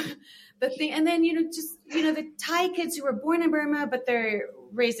 So the thing, and then, the Thai kids who were born in Burma, but they're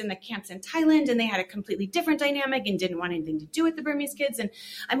raised in the camps in Thailand, and they had a completely different dynamic and didn't want anything to do with the Burmese kids. And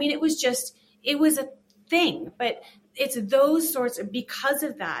it was a thing, but it's those sorts of, because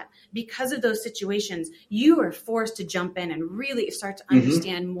of those situations, you are forced to jump in and really start to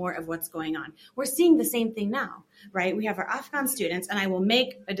understand more of what's going on. We're seeing the same thing now, right? We have our Afghan students, and I will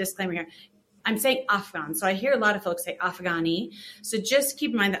make a disclaimer here. I'm saying Afghan. So I hear a lot of folks say Afghani. So just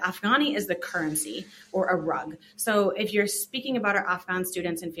keep in mind that Afghani is the currency or a rug. So if you're speaking about our Afghan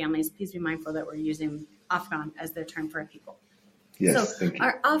students and families, please be mindful that we're using Afghan as the term for our people. Yes, so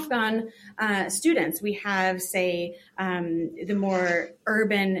our Afghan students, we have, say, the more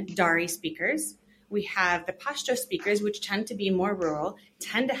urban Dari speakers. We have the Pashto speakers, which tend to be more rural,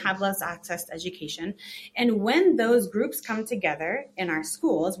 tend to have less access to education. And when those groups come together in our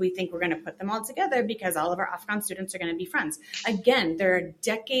schools, we think we're going to put them all together because all of our Afghan students are going to be friends. Again, there are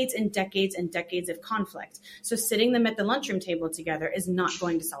decades and decades and decades of conflict. So sitting them at the lunchroom table together is not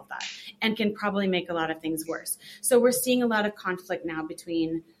going to solve that and can probably make a lot of things worse. So we're seeing a lot of conflict now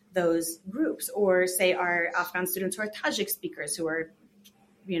between those groups, or say our Afghan students who are Tajik speakers who are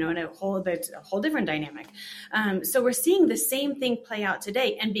in a whole different dynamic. So we're seeing the same thing play out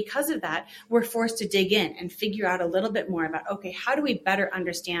today. And because of that, we're forced to dig in and figure out a little bit more about, okay, how do we better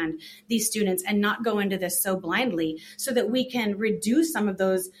understand these students and not go into this so blindly so that we can reduce some of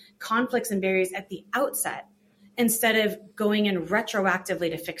those conflicts and barriers at the outset instead of going in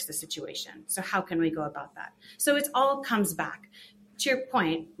retroactively to fix the situation. So how can we go about that? So it all comes back. To your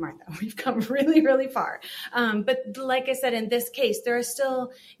point, Martha, we've come really, really far. But like I said, in this case, there are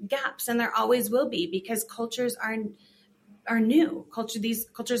still gaps, and there always will be, because cultures are new. These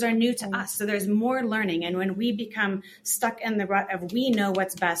cultures are new to us. So there's more learning. And when we become stuck in the rut of we know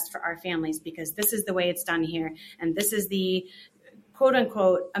what's best for our families because this is the way it's done here, and this is the quote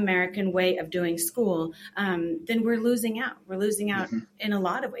unquote American way of doing school, then we're losing out. We're losing out in a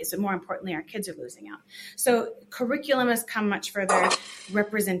lot of ways, but more importantly, our kids are losing out. So curriculum has come much further.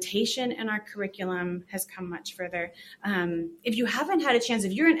 Representation in our curriculum has come much further. If you haven't had a chance,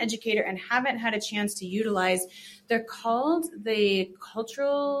 if you're an educator and haven't had a chance to utilize, they're called the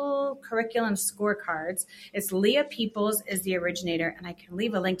Cultural Curriculum Scorecards. It's Leah Peoples is the originator, and I can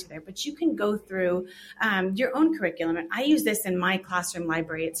leave a link to there, but you can go through your own curriculum. And I use this in my classroom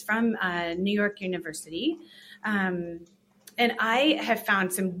library. It's from New York University. And I have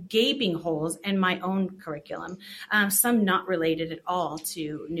found some gaping holes in my own curriculum, some not related at all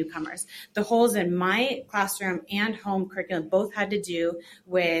to newcomers. The holes in my classroom and home curriculum both had to do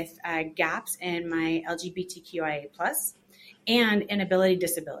with gaps in my LGBTQIA+ and inability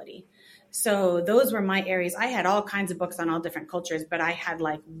disability. So those were my areas. I had all kinds of books on all different cultures, but I had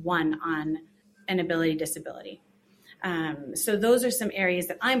like one on inability disability. So those are some areas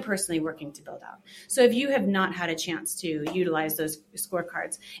that I'm personally working to build out. So if you have not had a chance to utilize those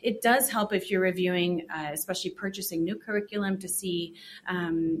scorecards, it does help if you're reviewing, especially purchasing new curriculum, to see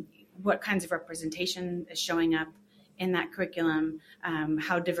what kinds of representation is showing up in that curriculum,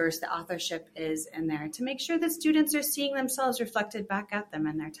 how diverse the authorship is in there, to make sure that students are seeing themselves reflected back at them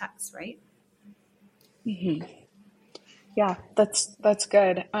in their texts, right? Mm-hmm. Yeah, that's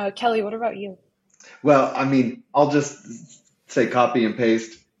good. Kelly, what about you? Well, I mean, I'll just say copy and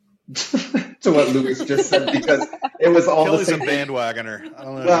paste to what Louise just said because it was all Kelly's the a same thing. bandwagoner. I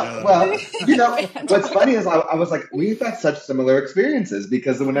don't know. Well, you know, what's funny is I was like, we've had such similar experiences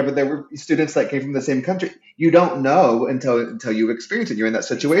because whenever there were students that came from the same country, you don't know until you experience it. You're in that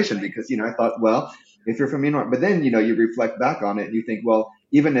situation because, you know, I thought, well, if you're from Myanmar, but then, you know, you reflect back on it and you think, well,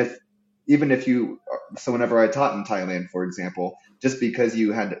 even if you, so whenever I taught in Thailand, for example, just because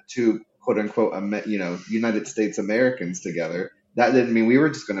you had two quote unquote, you know, United States Americans together, that didn't mean we were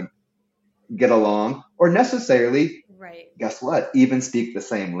just going to get along or necessarily, right? Guess what? Even speak the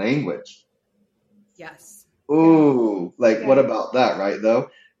same language. Yes. Ooh, like Yeah. what about that, right? Though,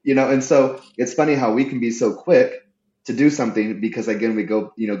 you know, and so it's funny how we can be so quick to do something because again, we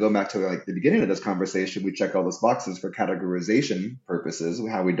go back to like the beginning of this conversation, we check all those boxes for categorization purposes,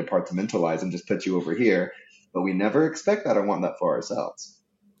 how we departmentalize and just put you over here, but we never expect that or want that for ourselves.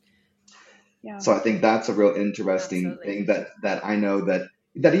 Yeah. So I think that's a real interesting thing that I know that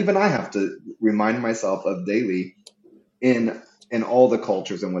even I have to remind myself of daily in all the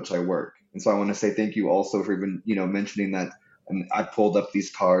cultures in which I work. And so I want to say thank you also for even, you know, mentioning that. And I pulled up these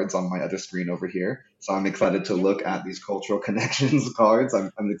cards on my other screen over here. So I'm excited to look at these cultural connections cards.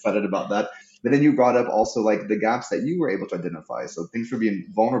 I'm excited about that. But then you brought up also like the gaps that you were able to identify. So thanks for being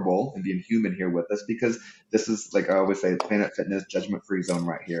vulnerable and being human here with us because this is, like I always say, Planet Fitness judgment-free zone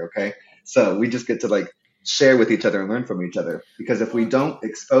right here, okay? So we just get to like share with each other and learn from each other because if we don't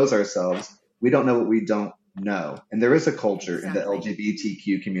expose ourselves, we don't know what we don't know. And there is a culture in the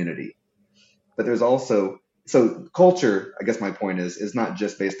LGBTQ community, but there's also, so culture, I guess my point is not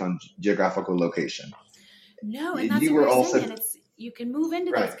just based on geographical location. No, and that's You what were we're also, saying. It's, you can move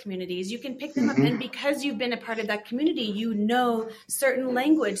into right. those communities, you can pick them up, and because you've been a part of that community, you know certain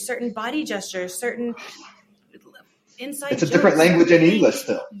language, certain body gestures, certain inside It's a jokes, different language in things. English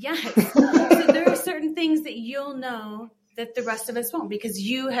still. Yes. So there are certain things that you'll know that the rest of us won't because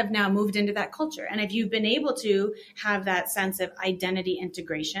you have now moved into that culture. And if you've been able to have that sense of identity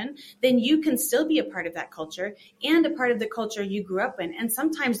integration, then you can still be a part of that culture and a part of the culture you grew up in. And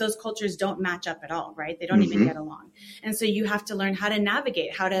sometimes those cultures don't match up at all, right? They don't even get along. And so you have to learn how to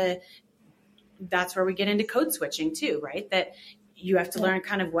navigate, that's where we get into code switching too, right? That you have to learn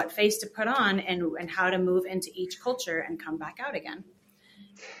kind of what face to put on and how to move into each culture and come back out again.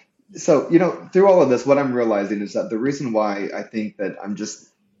 So, you know, through all of this, what I'm realizing is that the reason why I think that I'm just,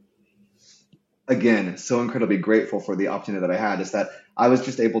 again, so incredibly grateful for the opportunity that I had is that I was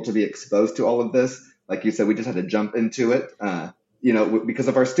just able to be exposed to all of this. Like you said, we just had to jump into it, you know, because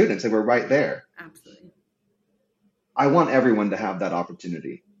of our students. They were right there. Absolutely. I want everyone to have that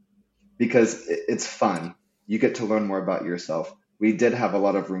opportunity because it's fun. You get to learn more about yourself. We did have a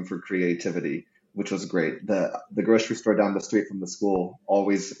lot of room for creativity, which was great. The grocery store down the street from the school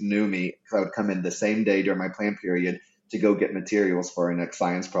always knew me because I would come in the same day during my plan period to go get materials for our next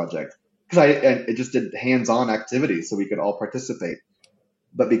science project. Because it just did hands-on activities so we could all participate.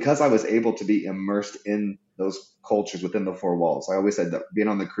 But because I was able to be immersed in those cultures within the four walls, I always said that being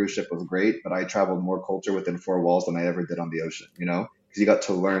on the cruise ship was great, but I traveled more culture within four walls than I ever did on the ocean, you know, because you got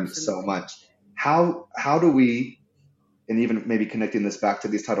to learn so much. How do we, and even maybe connecting this back to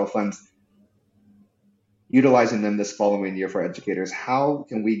these title funds, utilizing them this following year for educators, how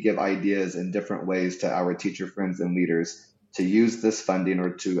can we give ideas in different ways to our teacher friends and leaders to use this funding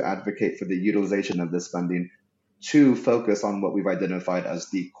or to advocate for the utilization of this funding to focus on what we've identified as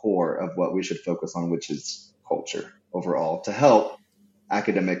the core of what we should focus on, which is culture overall, to help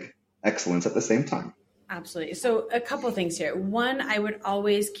academic excellence at the same time? Absolutely. So a couple of things here. One, I would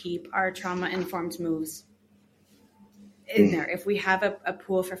always keep our trauma-informed moves in there. If we have a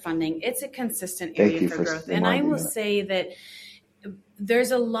pool for funding, it's a consistent area for growth. And I will say that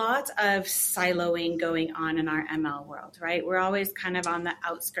there's a lot of siloing going on in our ML world, right? We're always kind of on the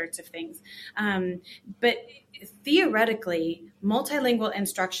outskirts of things. But theoretically, multilingual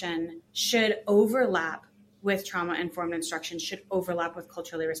instruction should overlap with trauma-informed instruction, should overlap with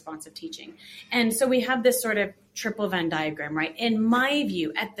culturally responsive teaching. And so we have this sort of triple Venn diagram, right? In my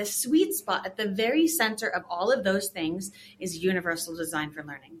view, at the sweet spot, at the very center of all of those things is universal design for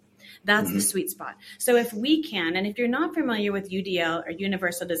learning. That's the sweet spot. So if we can, and if you're not familiar with UDL or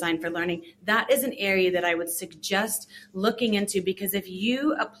Universal Design for Learning, that is an area that I would suggest looking into, because if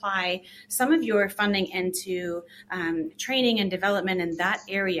you apply some of your funding into training and development in that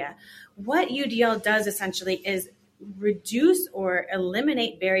area, what UDL does essentially is reduce or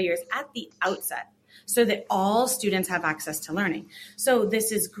eliminate barriers at the outset, so that all students have access to learning. So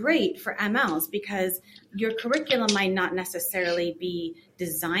this is great for MLs because your curriculum might not necessarily be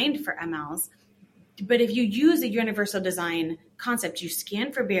designed for MLs, but if you use a universal design concept, you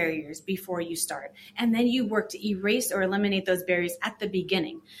scan for barriers before you start, and then you work to erase or eliminate those barriers at the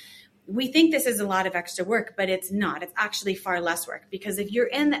beginning. We think this is a lot of extra work, but it's not. It's actually far less work, because if you're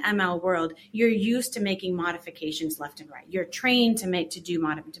in the ML world, you're used to making modifications left and right. You're trained to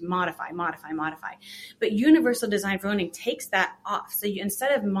modify. But universal design for learning takes that off. So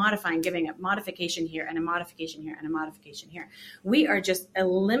instead of modifying, giving a modification here and a modification here and a modification here, we are just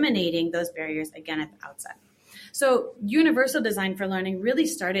eliminating those barriers again at the outset. So universal design for learning really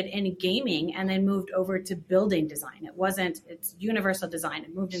started in gaming and then moved over to building design. It's universal design.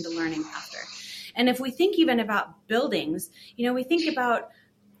 It moved into learning after. And if we think even about buildings, we think about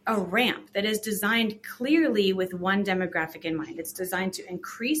a ramp that is designed clearly with one demographic in mind. It's designed to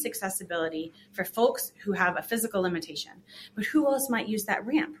increase accessibility for folks who have a physical limitation. But who else might use that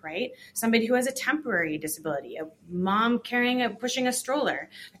ramp, right? Somebody who has a temporary disability, a mom pushing a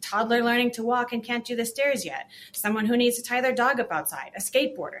stroller, a toddler learning to walk and can't do the stairs yet, someone who needs to tie their dog up outside, a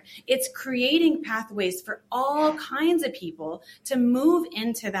skateboarder. It's creating pathways for all kinds of people to move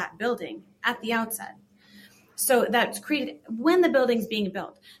into that building at the outset. So that's created when the building's being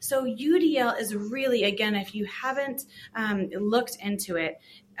built. So UDL is really, again, if you haven't looked into it,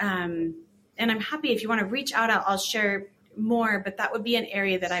 and I'm happy if you want to reach out, I'll share more, but that would be an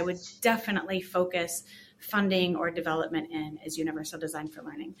area that I would definitely focus funding or development in, is universal design for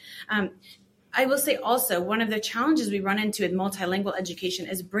learning. I will say also, one of the challenges we run into in multilingual education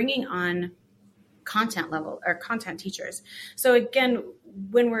is bringing on content level or content teachers. So again,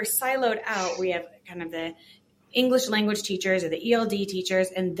 when we're siloed out, we have kind of the English language teachers or the ELD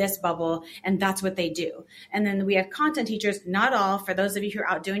teachers in this bubble, and that's what they do. And then we have content teachers, not all, for those of you who are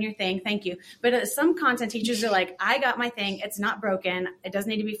out doing your thing, thank you. But some content teachers are like, I got my thing, it's not broken, it doesn't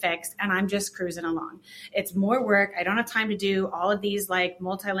need to be fixed, and I'm just cruising along. It's more work, I don't have time to do all of these like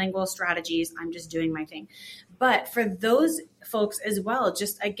multilingual strategies, I'm just doing my thing. But for those folks as well,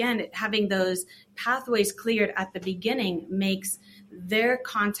 just again, having those pathways cleared at the beginning makes their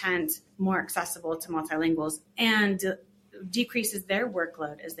content more accessible to multilinguals and decreases their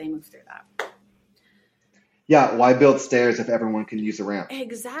workload as they move through that. Yeah, why build stairs if everyone can use a ramp?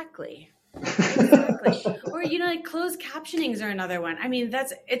 Exactly. Or, like closed captionings are another one. I mean,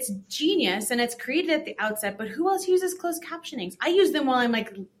 it's genius and it's created at the outset, but who else uses closed captionings? I use them while I'm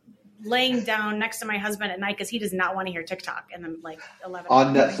like laying down next to my husband at night because he does not want to hear TikTok and then like 11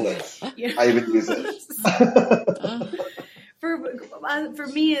 on Netflix. I even use it. For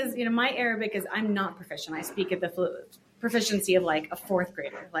me is, my Arabic is, I'm not proficient. I speak at the proficiency of like a fourth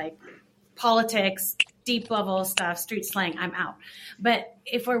grader, like politics, deep level stuff, street slang, I'm out. But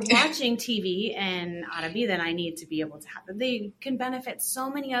if we're watching TV in Arabi, then I need to be able to have them. They can benefit so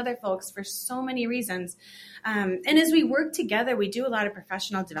many other folks for so many reasons. And as we work together, we do a lot of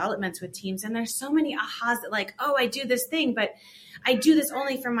professional developments with teams. And there's so many ahas that like, oh, I do this thing, but I do this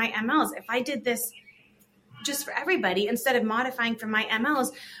only for my MLs. If I did this just for everybody, instead of modifying for my MLs,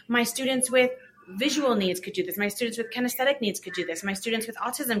 my students with visual needs could do this. My students with kinesthetic needs could do this. My students with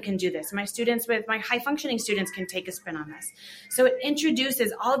autism can do this. My high functioning students can take a spin on this. So it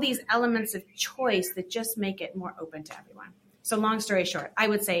introduces all these elements of choice that just make it more open to everyone. So long story short, I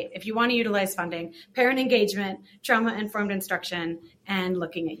would say if you want to utilize funding, parent engagement, trauma-informed instruction, and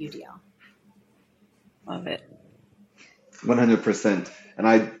looking at UDL. Love it. 100%. And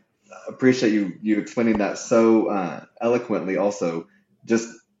I appreciate you explaining that so eloquently also. Just,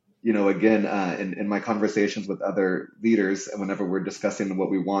 again, in my conversations with other leaders, and whenever we're discussing what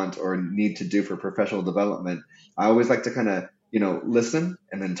we want or need to do for professional development, I always like to kind of, listen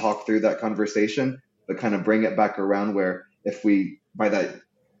and then talk through that conversation, but kind of bring it back around where if we, by that,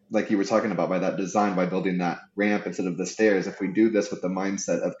 like you were talking about, by that design, by building that ramp instead of the stairs, if we do this with the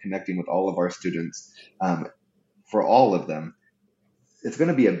mindset of connecting with all of our students, for all of them, it's going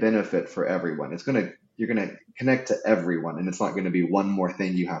to be a benefit for everyone. You're going to connect to everyone, and it's not going to be one more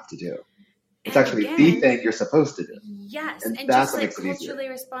thing you have to do. It's actually the thing you're supposed to do. Yes, and just like culturally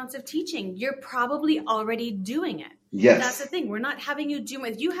responsive teaching, you're probably already doing it. Yes. That's the thing. We're not having you do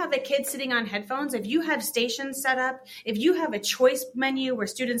it. If you have a kid sitting on headphones, if you have stations set up, if you have a choice menu where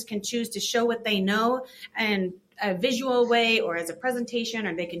students can choose to show what they know and a visual way or as a presentation,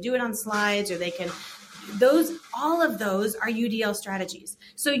 or they can do it on slides, or they can, all of those are UDL strategies.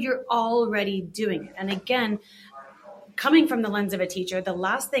 So you're already doing it. And again, coming from the lens of a teacher, the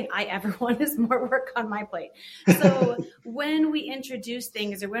last thing I ever want is more work on my plate. So when we introduce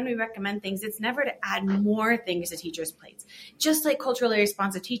things or when we recommend things, it's never to add more things to teachers' plates. Just like culturally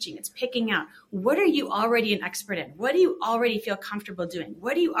responsive teaching, it's picking out, what are you already an expert in? What do you already feel comfortable doing?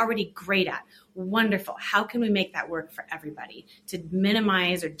 What are you already great at? Wonderful. How can we make that work for everybody to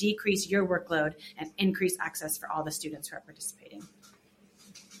minimize or decrease your workload and increase access for all the students who are participating?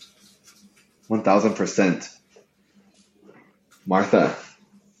 1000%. Martha.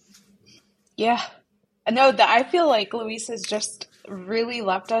 Yeah. No, that I feel like Louise has just really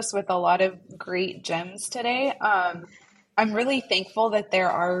left us with a lot of great gems today. I'm really thankful that there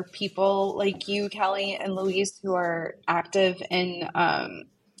are people like you, Kelly, and Louise who are active in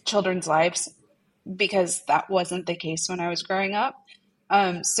children's lives, because that wasn't the case when I was growing up.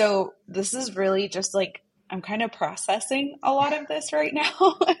 So this is really just like, I'm kind of processing a lot of this right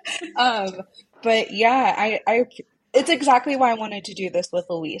now. But yeah, I it's exactly why I wanted to do this with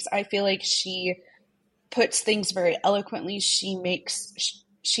Louise. I feel like she puts things very eloquently.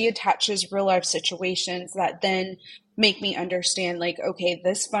 She attaches real life situations that then make me understand, like, okay,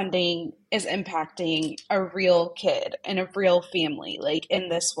 this funding is impacting a real kid and a real family, like in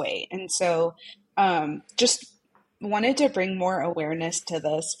this way. And so just wanted to bring more awareness to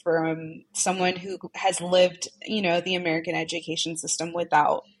this from someone who has lived, the American education system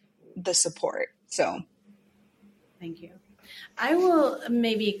without the support. So thank you. I will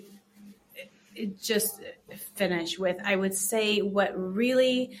maybe just finish with, I would say what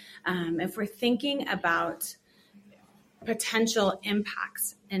really, if we're thinking about potential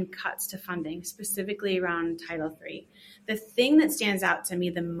impacts and cuts to funding, specifically around Title III, the thing that stands out to me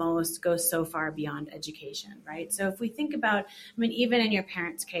the most goes so far beyond education, right? So if we think about, even in your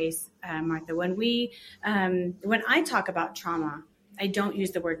parents' case, Martha, when I talk about trauma, I don't use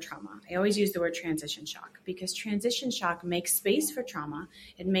the word trauma. I always use the word transition shock, because transition shock makes space for trauma.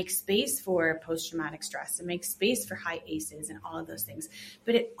 It makes space for post-traumatic stress. It makes space for high ACEs and all of those things.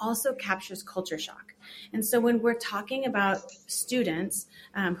 But it also captures culture shock. And so when we're talking about students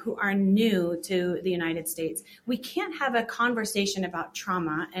who are new to the United States, we can't have a conversation about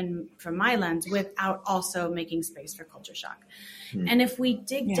trauma, and from my lens, without also making space for culture shock. And if we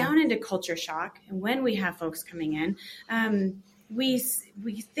dig down into culture shock, and when we have folks coming in, we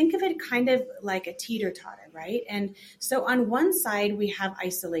think of it kind of like a teeter-totter, right? And so on one side, we have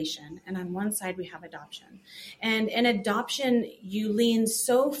isolation, and on one side, we have adoption. And in adoption, you lean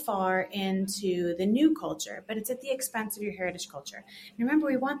so far into the new culture, but it's at the expense of your heritage culture. And remember,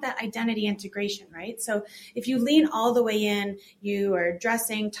 we want that identity integration, right? So if you lean all the way in, you are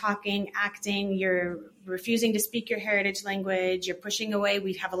dressing, talking, acting, you're refusing to speak your heritage language, you're pushing away.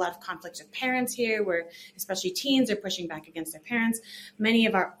 We have a lot of conflicts with parents here, where especially teens are pushing back against their parents. Many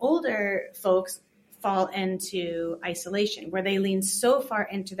of our older folks fall into isolation, where they lean so far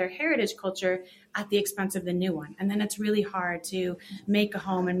into their heritage culture at the expense of the new one. And then it's really hard to make a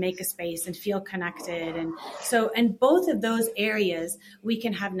home and make a space and feel connected. And so in both of those areas, we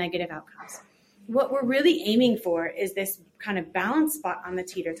can have negative outcomes. What we're really aiming for is this kind of balance spot on the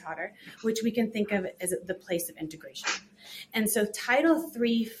teeter-totter, which we can think of as the place of integration. And so Title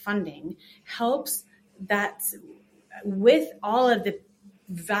III funding helps that, with all of the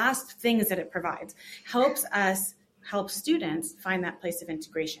vast things that it provides, help students find that place of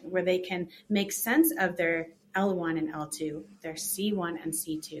integration where they can make sense of their L1 and L2, their C1 and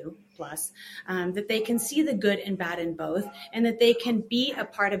C2 plus, that they can see the good and bad in both, and that they can be a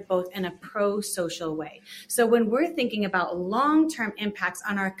part of both in a pro-social way. So when we're thinking about long-term impacts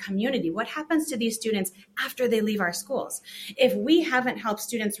on our community, what happens to these students after they leave our schools? If we haven't helped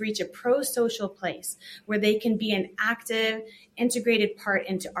students reach a pro-social place where they can be an active, integrated part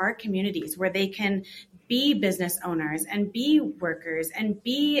into our communities, where they can be business owners and be workers and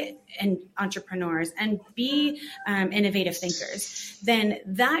be entrepreneurs and be innovative thinkers, then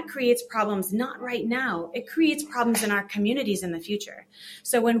that creates problems not right now. It creates problems in our communities in the future.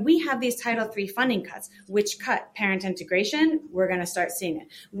 So when we have these Title III funding cuts, which cut parent integration, we're going to start seeing it,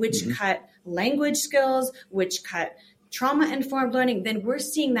 which cut language skills, which cut trauma-informed learning, then we're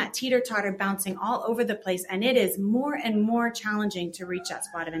seeing that teeter-totter bouncing all over the place, and it is more and more challenging to reach that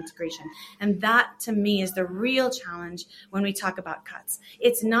spot of integration. And that, to me, is the real challenge when we talk about cuts.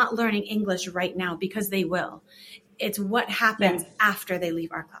 It's not learning English right now, because they will. It's what happens after they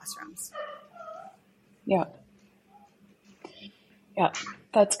leave our classrooms. Yeah,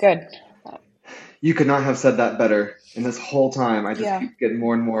 that's good. You could not have said that better. In this whole time, I just keep getting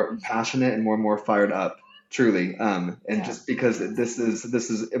more and more passionate and more fired up. truly. And just because this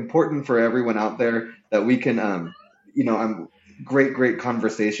is important for everyone out there that we can, great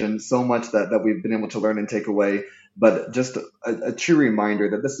conversation, so much that we've been able to learn and take away. But just a true reminder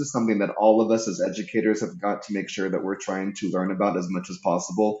that this is something that all of us as educators have got to make sure that we're trying to learn about as much as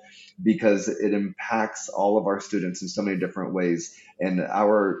possible, because it impacts all of our students in so many different ways. And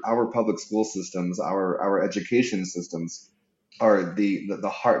our public school systems, our education systems are the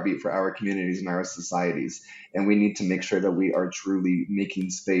heartbeat for our communities and our societies. And we need to make sure that we are truly making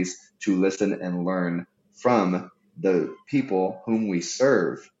space to listen and learn from the people whom we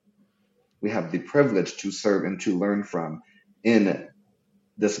serve. We have the privilege to serve and to learn from in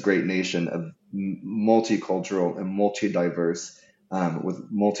this great nation of multicultural and multi-diverse, with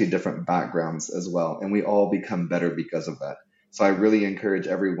multi-different backgrounds as well. And we all become better because of that. So I really encourage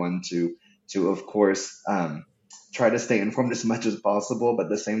everyone to of course, try to stay informed as much as possible, but at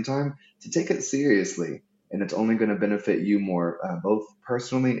the same time, to take it seriously. And it's only going to benefit you more, both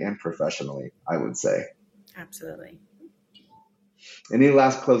personally and professionally, I would say. Absolutely. Any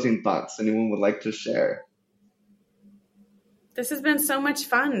last closing thoughts anyone would like to share? This has been so much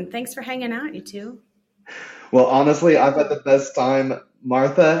fun. Thanks for hanging out, you two. Well, honestly, I've had the best time.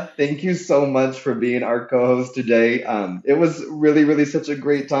 Martha, thank you so much for being our co-host today. It was really, really such a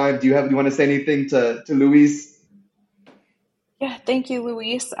great time. Do you want to say anything to Louise? Yeah, thank you,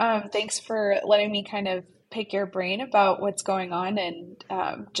 Luis. Thanks for letting me kind of pick your brain about what's going on, and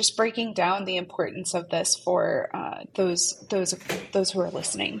just breaking down the importance of this for those who are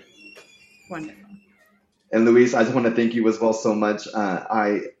listening. Wonderful. And Louise, I just want to thank you as well so much.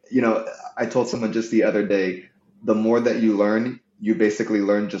 I told someone just the other day, the more that you learn, you basically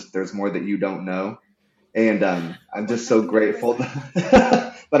learn just there's more that you don't know. And I'm just so grateful.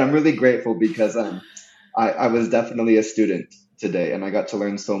 But I'm really grateful because I was definitely a student today, and I got to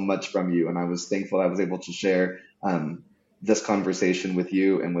learn so much from you. And I was thankful I was able to share this conversation with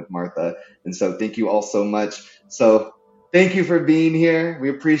you and with Martha. And so thank you all so much. So thank you for being here. We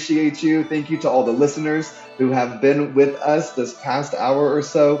appreciate you. Thank you to all the listeners who have been with us this past hour or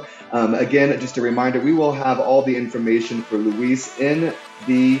so. Again, just a reminder, we will have all the information for Louise in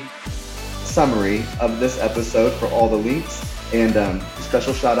the summary of this episode for all the links. And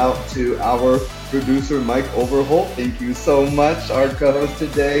special shout out to our producer, Mike Overholt. Thank you so much. Our co-host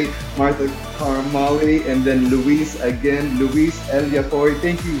today, Martha Carmali, and then Louise again, Louise El Yaafouri.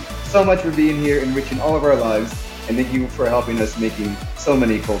 Thank you so much for being here, enriching all of our lives. And thank you for helping us making so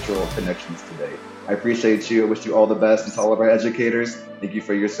many cultural connections today. I appreciate you. I wish you all the best. And to all of our educators, thank you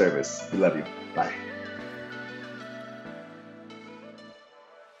for your service. We love you. Bye.